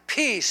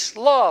 peace,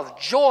 love,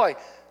 joy?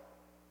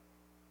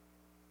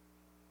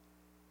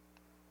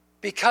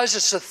 Because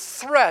it's a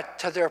threat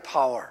to their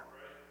power.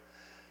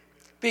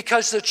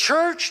 Because the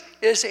church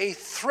is a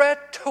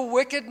threat to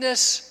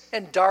wickedness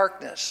and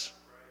darkness.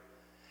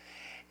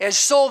 And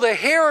so the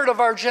Herod of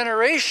our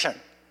generation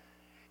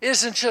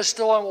isn't just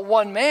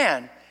one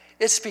man,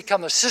 it's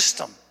become a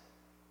system.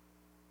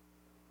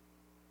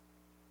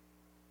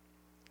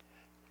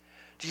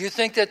 Do you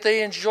think that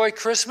they enjoy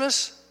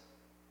Christmas?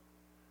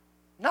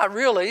 Not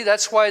really.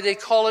 That's why they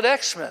call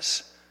it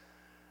Xmas.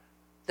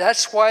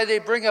 That's why they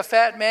bring a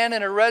fat man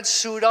in a red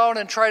suit out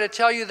and try to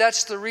tell you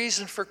that's the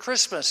reason for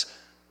Christmas.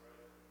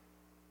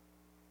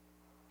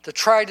 To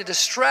try to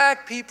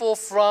distract people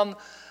from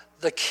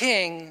the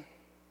King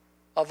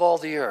of all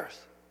the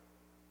earth.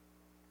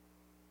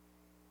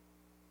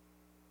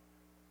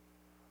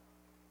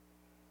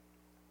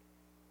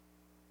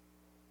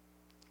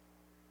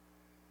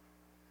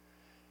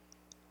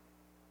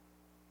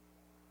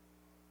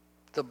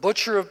 The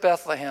butcher of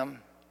Bethlehem.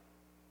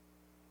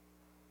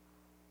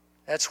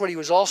 That's what he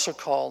was also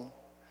called.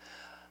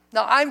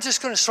 Now, I'm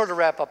just going to sort of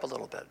wrap up a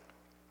little bit.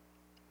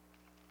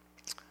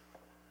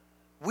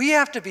 We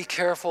have to be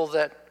careful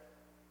that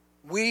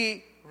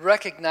we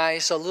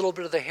recognize a little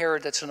bit of the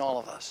Herod that's in all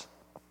of us.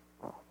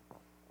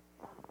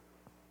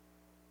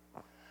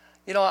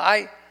 You know,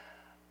 I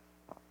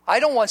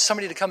don't want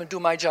somebody to come and do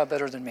my job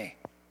better than me.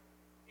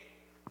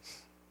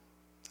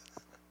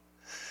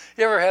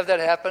 You ever have that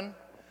happen?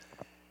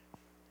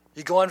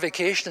 You go on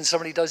vacation and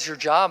somebody does your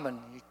job and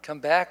you come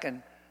back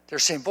and they're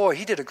saying, boy,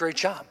 he did a great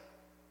job.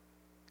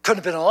 Couldn't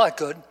have been all that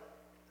good.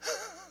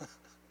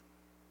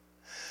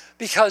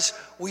 Because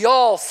we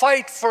all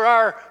fight for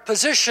our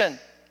position,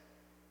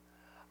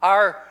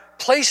 our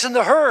place in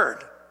the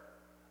herd.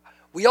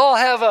 We all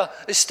have an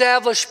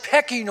established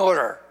pecking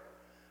order.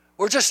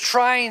 We're just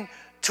trying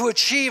to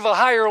achieve a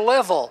higher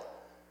level.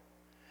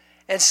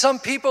 And some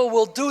people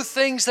will do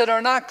things that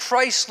are not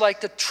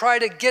Christ-like to try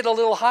to get a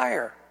little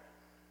higher.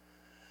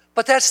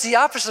 But that's the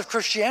opposite of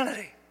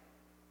Christianity.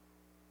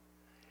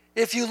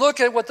 If you look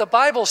at what the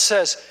Bible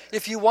says,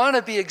 if you want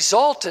to be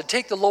exalted,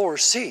 take the lower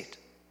seat.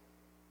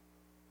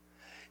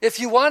 If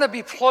you want to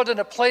be put in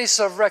a place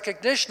of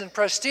recognition and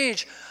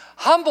prestige,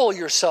 humble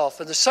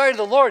yourself in the sight of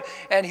the Lord,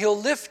 and He'll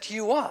lift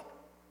you up.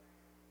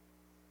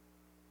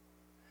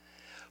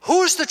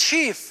 Who's the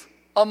chief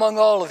among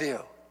all of you?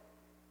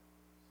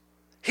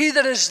 He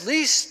that is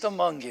least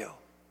among you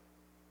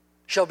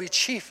shall be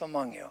chief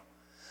among you.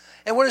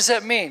 And what does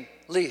that mean,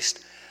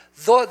 least?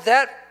 Though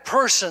that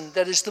person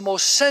that is the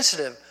most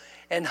sensitive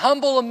and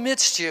humble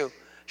amidst you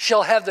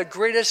shall have the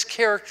greatest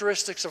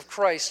characteristics of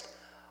Christ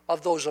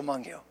of those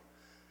among you.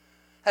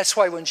 That's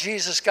why when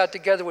Jesus got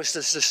together with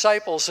his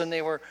disciples and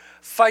they were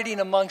fighting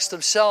amongst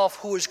themselves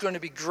who was going to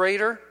be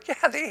greater,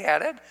 yeah, they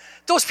had it.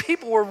 Those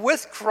people were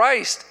with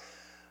Christ,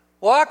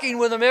 walking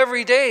with him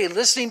every day,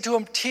 listening to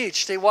him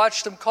teach. They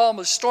watched him calm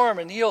a storm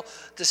and heal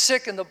the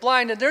sick and the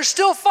blind, and they're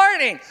still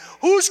fighting.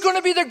 Who's going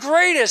to be the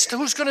greatest?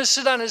 Who's going to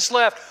sit on his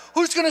left?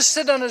 Who's going to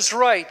sit on his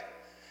right?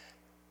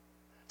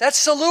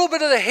 That's a little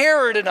bit of the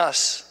Herod in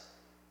us.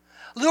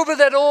 A little bit of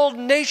that old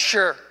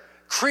nature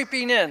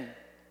creeping in.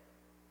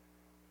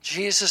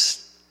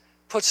 Jesus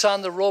puts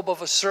on the robe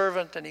of a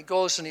servant and he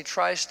goes and he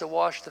tries to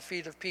wash the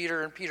feet of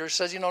Peter. And Peter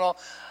says, no,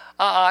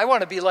 I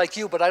want to be like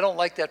you, but I don't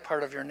like that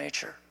part of your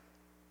nature.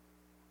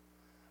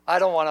 I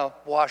don't want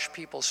to wash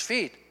people's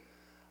feet.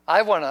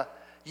 I want to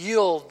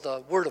yield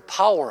the word of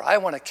power. I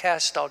want to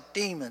cast out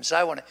demons.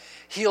 I want to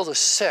heal the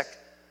sick.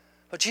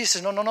 But Jesus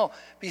says, no.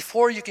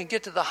 Before you can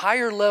get to the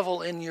higher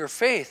level in your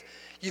faith,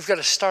 you've got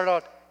to start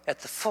out at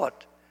the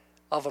foot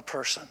of a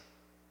person.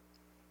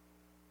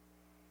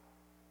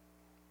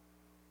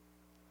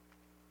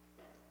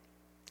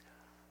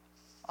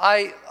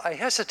 I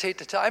hesitate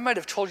to tell, I might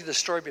have told you this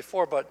story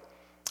before, but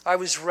I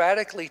was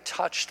radically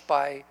touched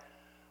by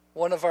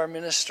one of our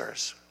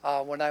ministers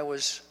when I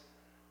was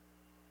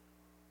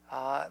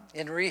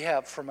in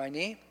rehab for my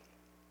knee.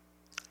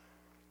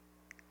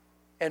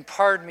 And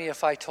pardon me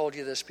if I told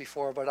you this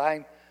before, but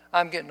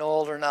I'm getting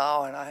older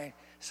now and I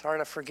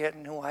started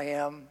forgetting who I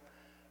am.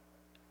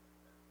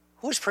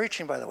 Who's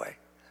preaching, by the way?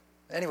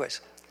 Anyways,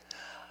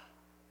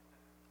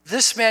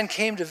 this man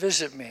came to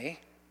visit me.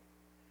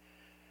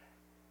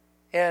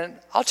 And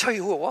I'll tell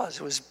you who it was.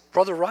 It was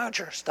Brother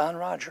Rogers, Don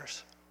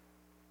Rogers.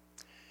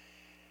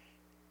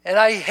 And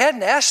I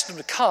hadn't asked him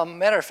to come.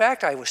 Matter of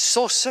fact, I was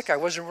so sick, I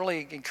wasn't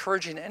really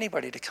encouraging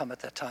anybody to come at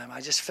that time. I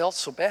just felt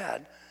so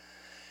bad.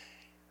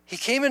 He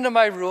came into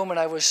my room, and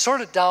I was sort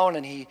of down,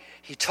 and he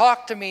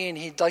talked to me, and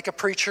he, like a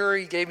preacher,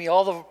 he gave me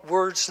all the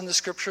words in the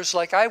scriptures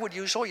like I would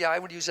use. Oh, yeah, I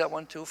would use that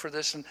one too for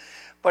this.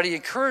 But he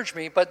encouraged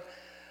me. But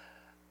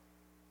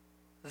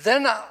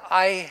then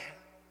I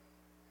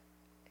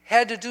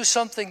had to do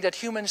something that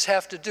humans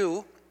have to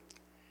do,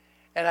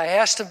 and I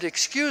asked him to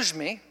excuse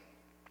me,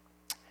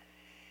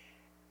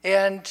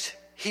 and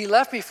he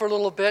left me for a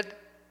little bit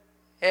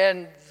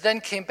and then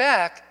came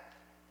back.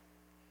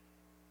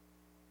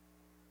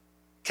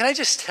 Can I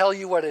just tell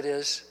you what it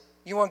is?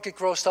 You won't get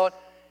grossed out.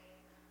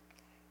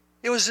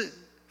 It was,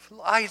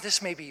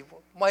 this may be,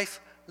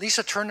 wife,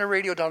 Lisa, turn the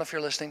radio down if you're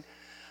listening.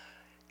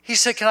 He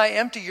said, can I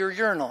empty your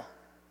urinal?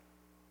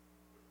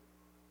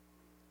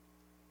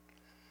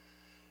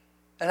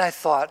 And I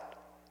thought,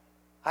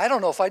 I don't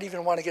know if I'd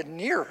even want to get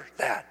near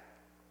that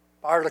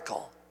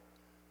article.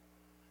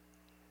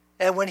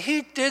 And when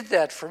he did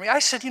that for me, I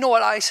said, you know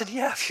what? I said,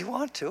 yeah, if you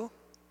want to.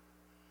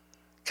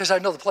 Because I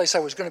know the place I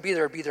was going to be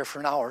there would be there for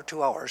an hour,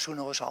 2 hours, who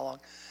knows how long.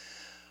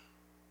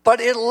 But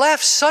it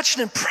left such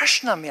an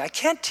impression on me. I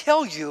can't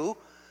tell you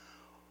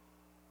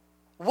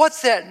what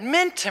that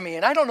meant to me.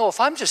 And I don't know if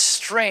I'm just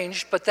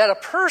strange, but that a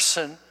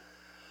person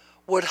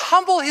would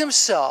humble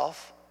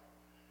himself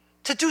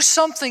to do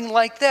something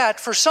like that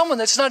for someone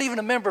that's not even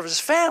a member of his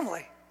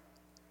family.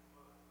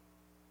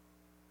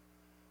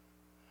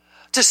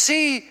 To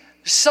see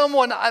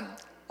someone,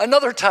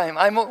 another time,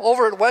 I'm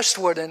over at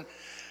Westwood, and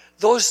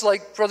those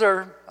like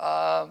Brother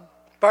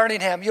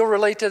Barningham, you'll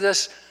relate to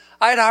this.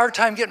 I had a hard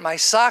time getting my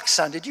socks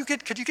on. Could you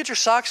get your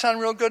socks on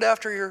real good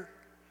after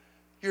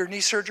your knee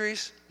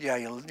surgeries? Yeah,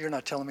 you're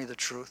not telling me the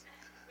truth.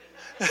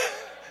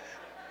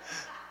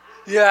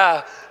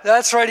 Yeah,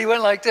 that's right. He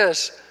went like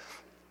this.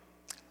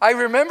 I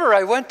remember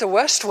I went to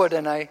Westwood,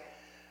 and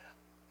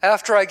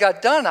after I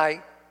got done,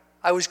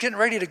 I was getting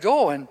ready to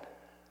go, and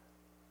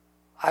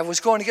I was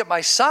going to get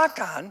my sock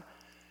on,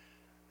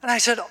 and I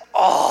said,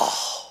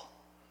 oh,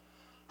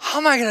 how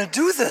am I going to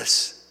do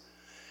this?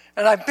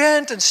 And I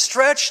bent and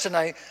stretched,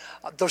 and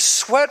the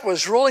sweat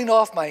was rolling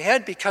off my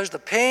head because the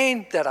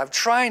pain that I'm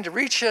trying to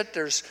reach it.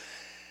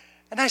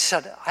 And I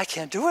said, I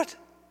can't do it.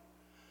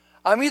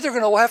 I'm either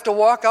going to have to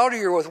walk out of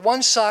here with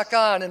one sock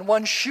on and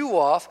one shoe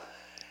off,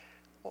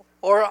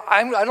 or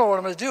I don't know what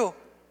I'm going to do.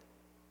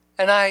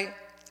 And I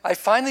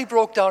finally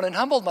broke down and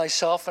humbled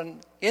myself,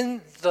 and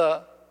in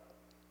the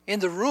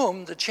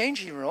room, the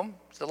changing room,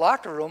 the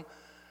locker room,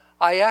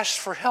 I asked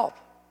for help.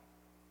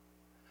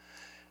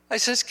 I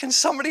said, can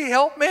somebody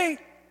help me?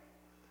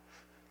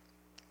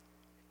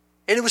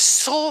 And it was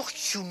so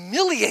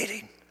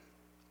humiliating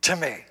to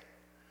me.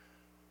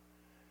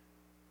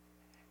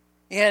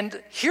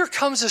 And here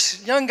comes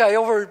this young guy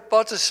over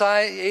about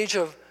the age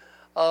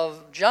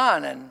of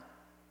John, and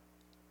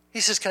he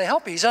says, can I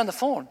help you? He's on the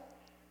phone.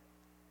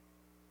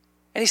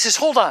 And he says,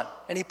 hold on.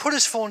 And he put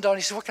his phone down.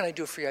 He said, what can I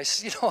do for you? I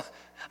said,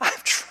 I'm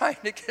trying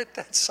to get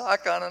that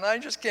sock on, and I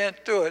just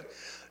can't do it.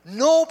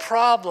 No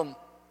problem.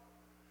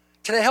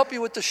 Can I help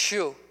you with the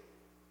shoe?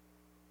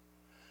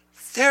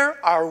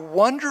 There are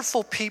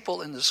wonderful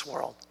people in this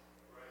world.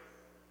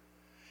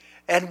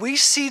 And we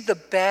see the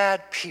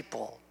bad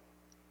people.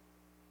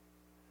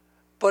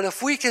 But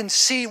if we can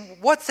see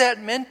what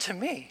that meant to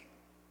me,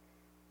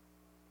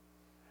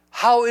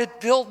 how it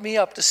built me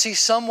up to see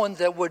someone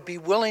that would be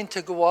willing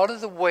to go out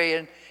of the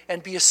way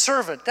and be a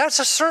servant.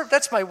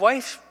 That's my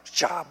wife's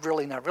job,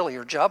 really, not really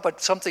her job,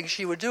 but something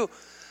she would do.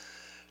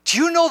 Do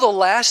you know the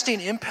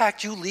lasting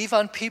impact you leave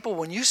on people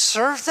when you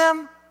serve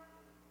them?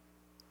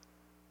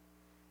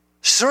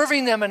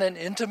 Serving them in an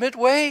intimate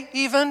way,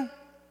 even,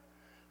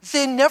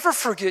 they never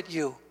forget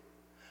you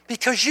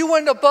because you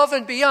went above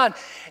and beyond.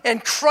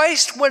 And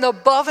Christ went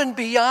above and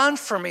beyond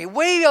for me,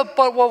 way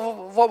above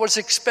what was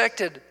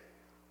expected.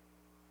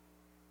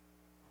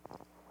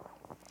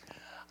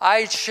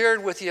 I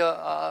shared with you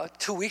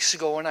 2 weeks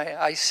ago when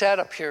I sat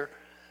up here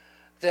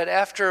that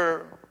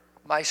after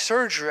my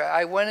surgery,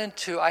 I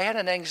had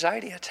an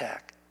anxiety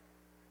attack.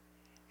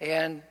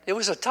 And it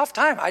was a tough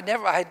time.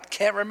 I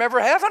can't remember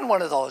having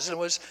one of those. It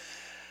was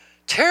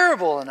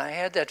terrible, and I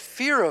had that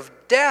fear of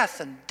death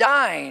and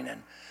dying,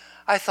 and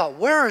I thought,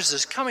 where is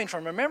this coming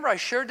from? Remember I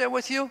shared that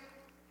with you?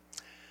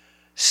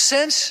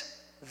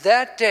 Since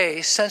that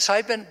day, since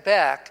I've been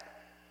back,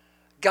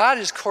 God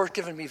has, of course,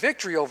 given me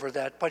victory over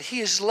that, but he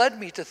has led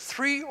me to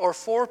 3 or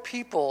 4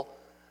 people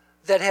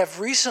that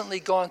have recently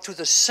gone through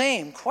the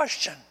same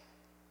question.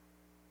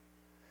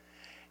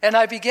 And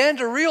I began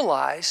to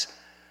realize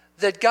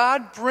that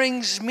God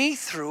brings me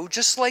through,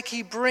 just like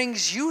he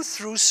brings you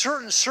through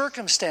certain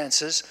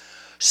circumstances,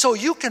 so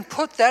you can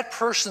put that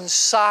person's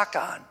sock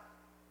on.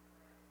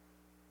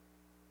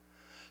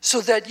 So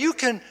that you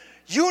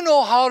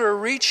know how to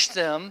reach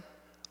them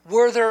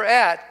where they're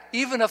at,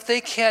 even if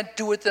they can't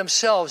do it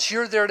themselves.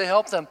 You're there to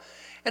help them.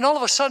 And all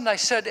of a sudden I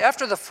said,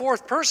 after the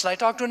 4th person, I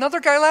talked to another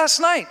guy last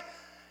night.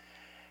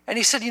 And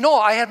he said,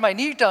 I had my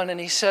knee done. And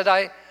he said,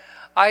 I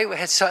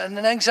had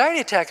an anxiety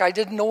attack. I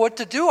didn't know what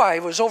to do. I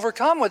was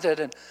overcome with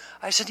it. And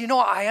I said,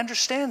 I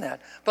understand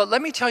that. But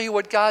let me tell you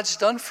what God's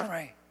done for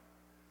me.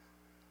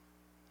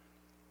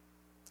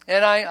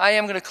 And I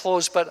am going to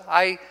close, but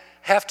I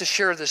have to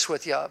share this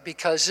with you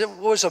because it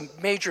was a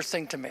major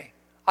thing to me.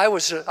 I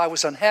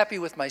was unhappy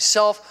with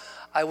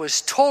myself. I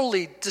was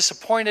totally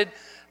disappointed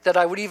that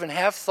I would even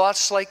have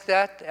thoughts like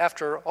that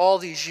after all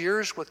these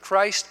years with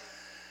Christ.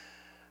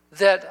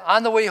 That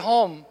on the way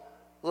home,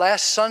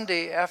 last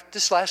Sunday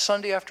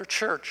after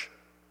church,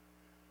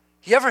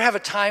 you ever have a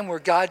time where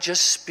God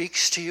just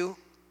speaks to you?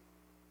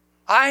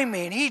 I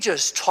mean, he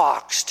just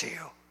talks to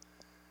you.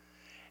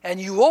 And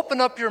you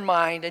open up your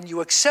mind and you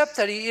accept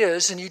that he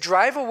is, and you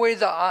drive away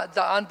the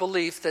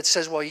unbelief that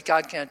says, well,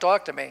 God can't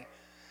talk to me.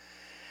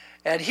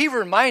 And he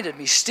reminded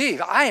me,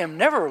 Steve, I am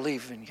never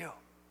leaving you.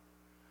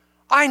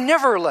 I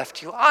never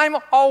left you. I'm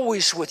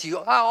always with you.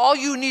 All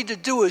you need to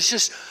do is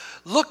just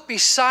look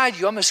beside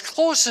you. I'm as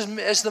close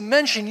as the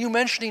mention you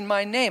mentioning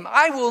my name.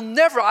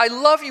 I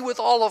love you with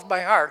all of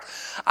my heart.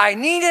 I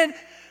needed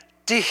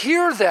to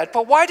hear that,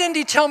 but why didn't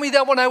he tell me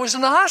that when I was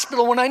in the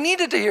hospital when I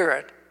needed to hear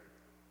it?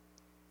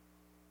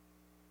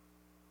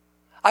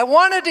 I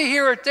wanted to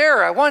hear it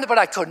there. But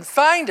I couldn't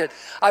find it.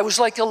 I was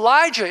like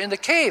Elijah in the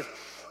cave.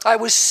 I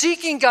was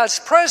seeking God's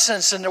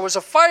presence, and there was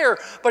a fire,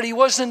 but he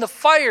wasn't in the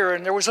fire,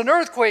 and there was an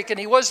earthquake, and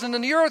he wasn't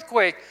in the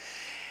earthquake.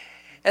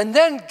 And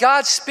then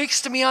God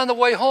speaks to me on the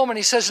way home, and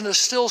he says in a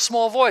still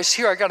small voice,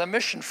 here, I got a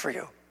mission for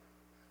you.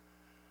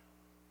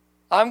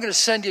 I'm going to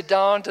send you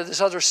down to this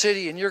other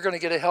city, and you're going to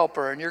get a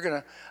helper, and you're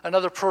going to,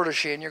 another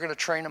protege, and you're going to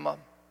train him up.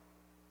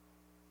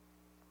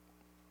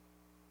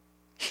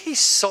 He's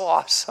so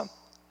awesome.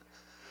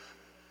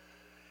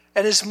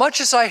 And as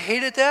much as I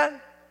hated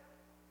that,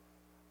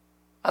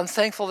 I'm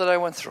thankful that I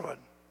went through it.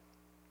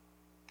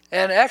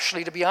 And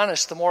actually, to be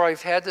honest, the more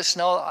I've had this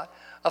now,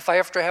 if I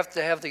have to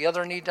have the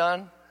other knee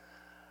done,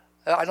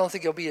 I don't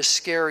think it'll be as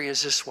scary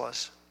as this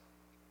was,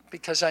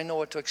 because I know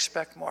what to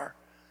expect more.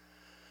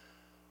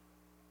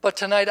 But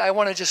tonight, I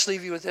want to just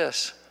leave you with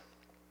this.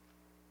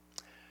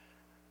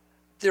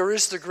 There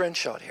is the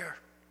Grinch out here.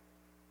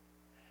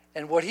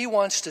 And what he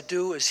wants to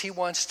do is he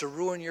wants to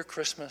ruin your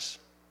Christmas.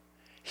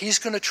 He's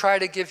going to try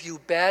to give you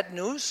bad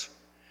news.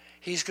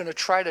 He's going to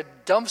try to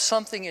dump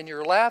something in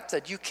your lap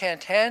that you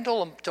can't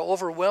handle and to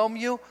overwhelm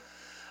you.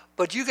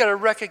 But you got to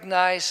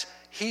recognize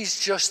he's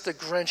just the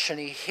Grinch and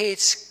he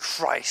hates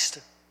Christ.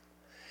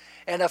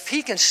 And if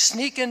he can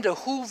sneak into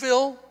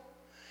Whoville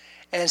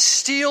and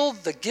steal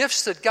the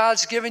gifts that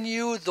God's given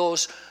you,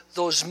 those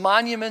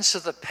monuments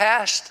of the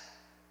past,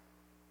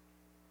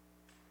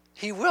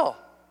 he will.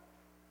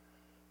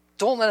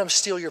 Don't let him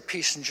steal your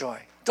peace and joy.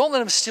 Don't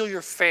let him steal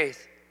your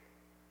faith.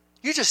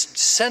 You just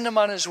send him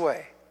on his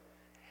way.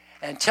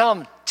 And tell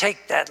him,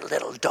 take that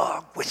little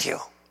dog with you.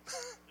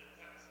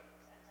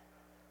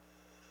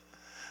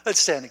 Let's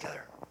stand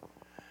together.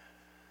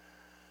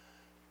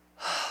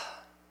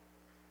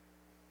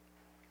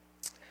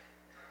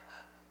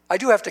 I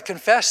do have to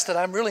confess that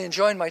I'm really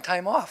enjoying my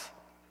time off.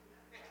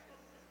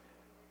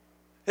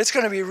 It's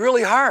going to be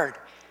really hard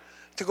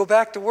to go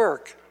back to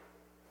work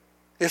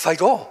if I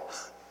go.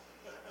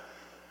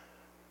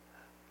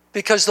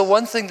 Because the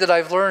one thing that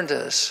I've learned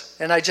is,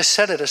 and I just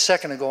said it a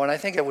second ago, and I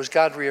think it was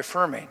God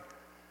reaffirming,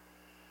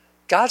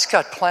 God's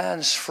got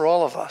plans for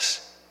all of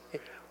us.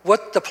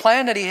 What the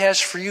plan that he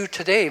has for you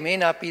today may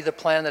not be the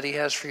plan that he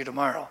has for you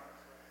tomorrow.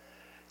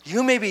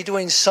 You may be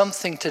doing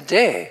something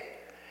today,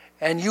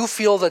 and you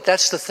feel that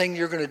that's the thing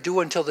you're going to do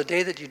until the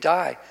day that you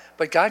die.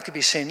 But God could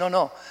be saying,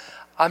 no,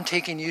 I'm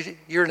taking you,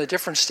 you're in a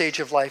different stage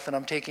of life, and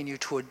I'm taking you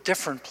to a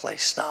different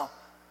place now,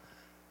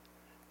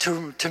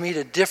 to meet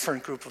a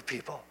different group of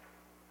people.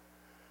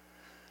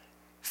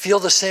 Feel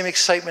the same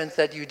excitement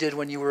that you did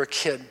when you were a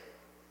kid.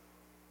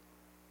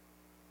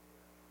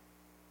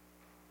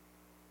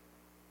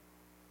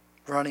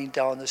 Running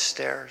down the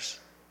stairs,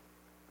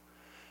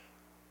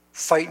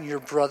 fighting your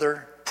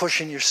brother,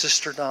 pushing your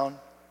sister down,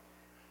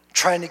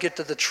 trying to get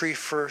to the tree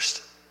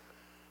first,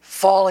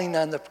 falling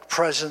on the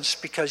presents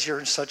because you're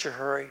in such a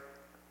hurry.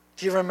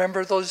 Do you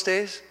remember those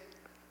days?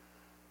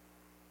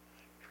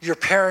 Your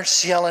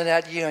parents yelling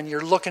at you, and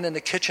you're looking in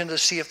the kitchen to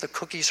see if the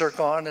cookies are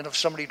gone and if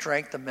somebody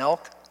drank the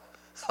milk.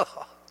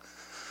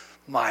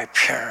 My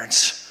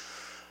parents,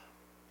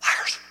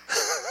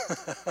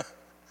 liars.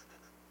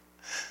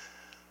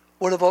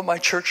 What about my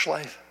church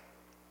life?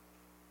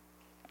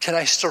 Can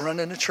I still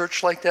run in a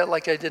church like that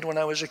like I did when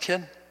I was a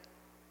kid?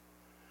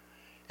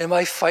 Am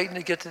I fighting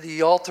to get to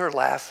the altar,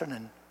 laughing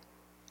and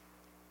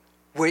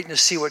waiting to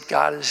see what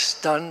God has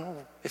done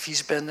if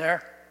he's been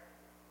there?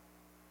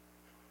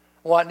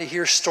 Wanting to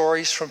hear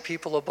stories from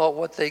people about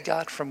what they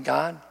got from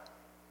God?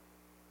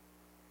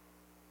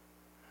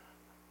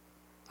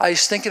 I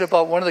was thinking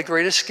about one of the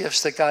greatest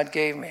gifts that God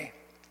gave me.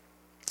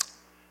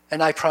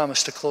 And I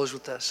promise to close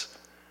with this.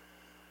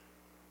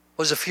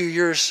 Was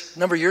a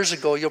number of years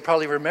ago, you'll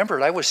probably remember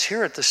it. I was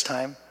here at this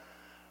time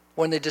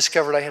when they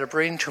discovered I had a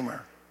brain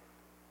tumor.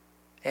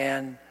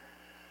 And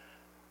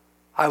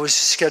I was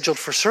scheduled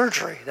for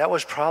surgery. That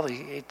was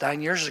probably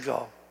 8-9 years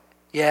ago.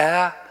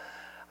 Yeah,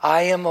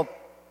 I am a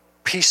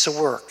piece of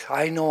work.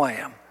 I know I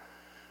am.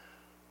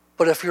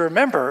 But if you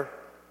remember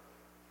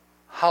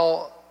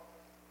how,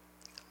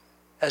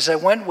 as I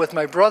went with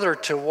my brother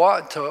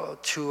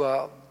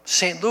to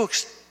St.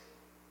 Luke's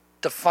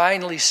to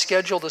finally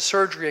schedule the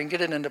surgery and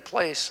get it into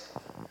place,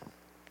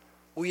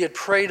 we had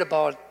prayed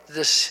about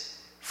this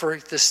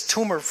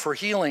tumor for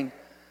healing.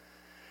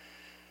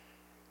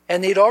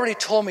 And they'd already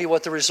told me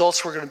what the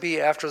results were going to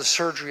be after the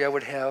surgery. I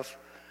would have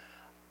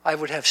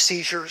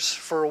seizures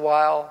for a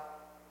while,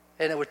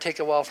 and it would take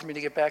a while for me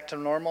to get back to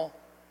normal.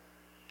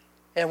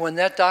 And when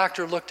that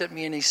doctor looked at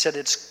me and he said,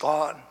 "It's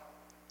gone,"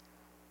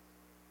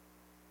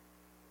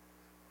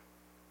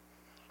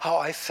 how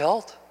I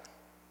felt.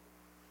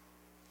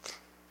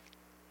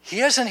 He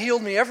hasn't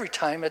healed me every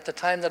time at the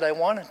time that I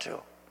wanted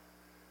to.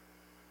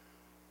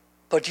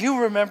 But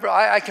you remember,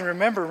 I can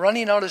remember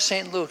running out of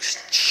St.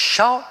 Luke's,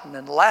 shouting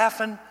and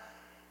laughing.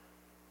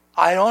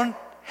 I don't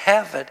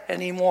have it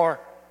anymore.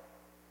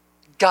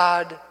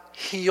 God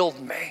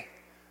healed me.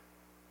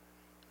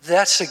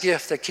 That's a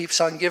gift that keeps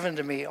on giving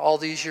to me all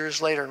these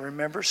years later.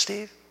 Remember,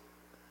 Steve?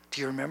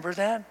 Do you remember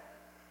that?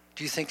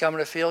 Do you think I'm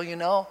going to fail you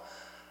now?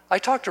 I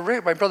talked to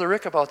Rick, my brother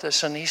Rick, about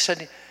this, and he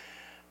said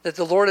that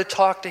the Lord had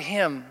talked to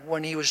him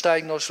when he was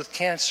diagnosed with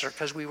cancer,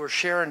 because we were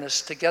sharing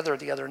this together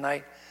the other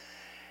night.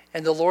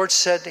 And the Lord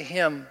said to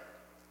him,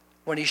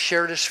 when he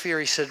shared his fear,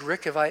 he said,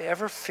 Rick, have I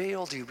ever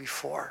failed you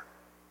before?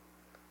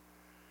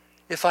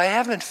 If I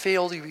haven't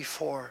failed you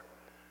before,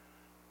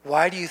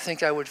 why do you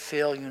think I would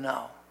fail you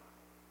now?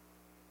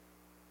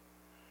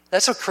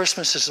 That's what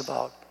Christmas is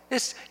about.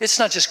 It's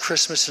not just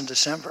Christmas in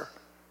December.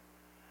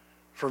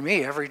 For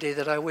me, every day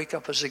that I wake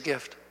up is a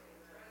gift.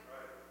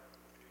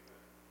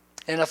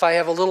 And if I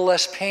have a little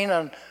less pain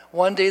on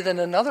one day than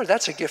another,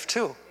 that's a gift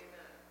too.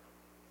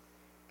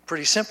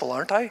 Pretty simple,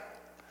 aren't I?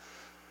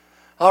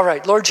 All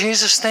right, Lord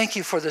Jesus, thank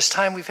you for this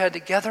time we've had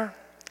together.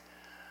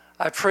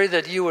 I pray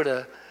that you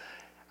would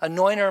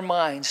anoint our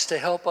minds to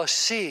help us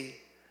see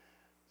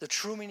the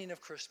true meaning of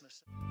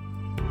Christmas.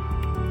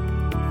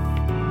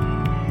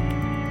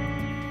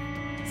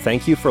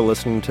 Thank you for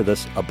listening to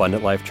this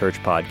Abundant Life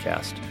Church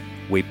podcast.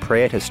 We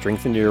pray it has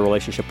strengthened your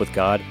relationship with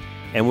God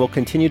and will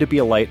continue to be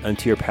a light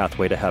unto your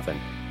pathway to heaven.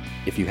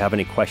 If you have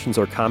any questions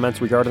or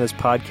comments regarding this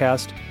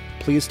podcast,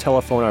 please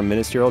telephone our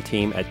ministerial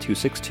team at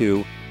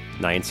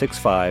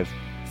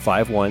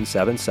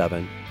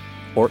 262-965-5177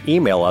 or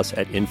email us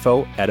at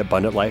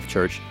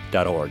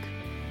info@abundantlifechurch.org.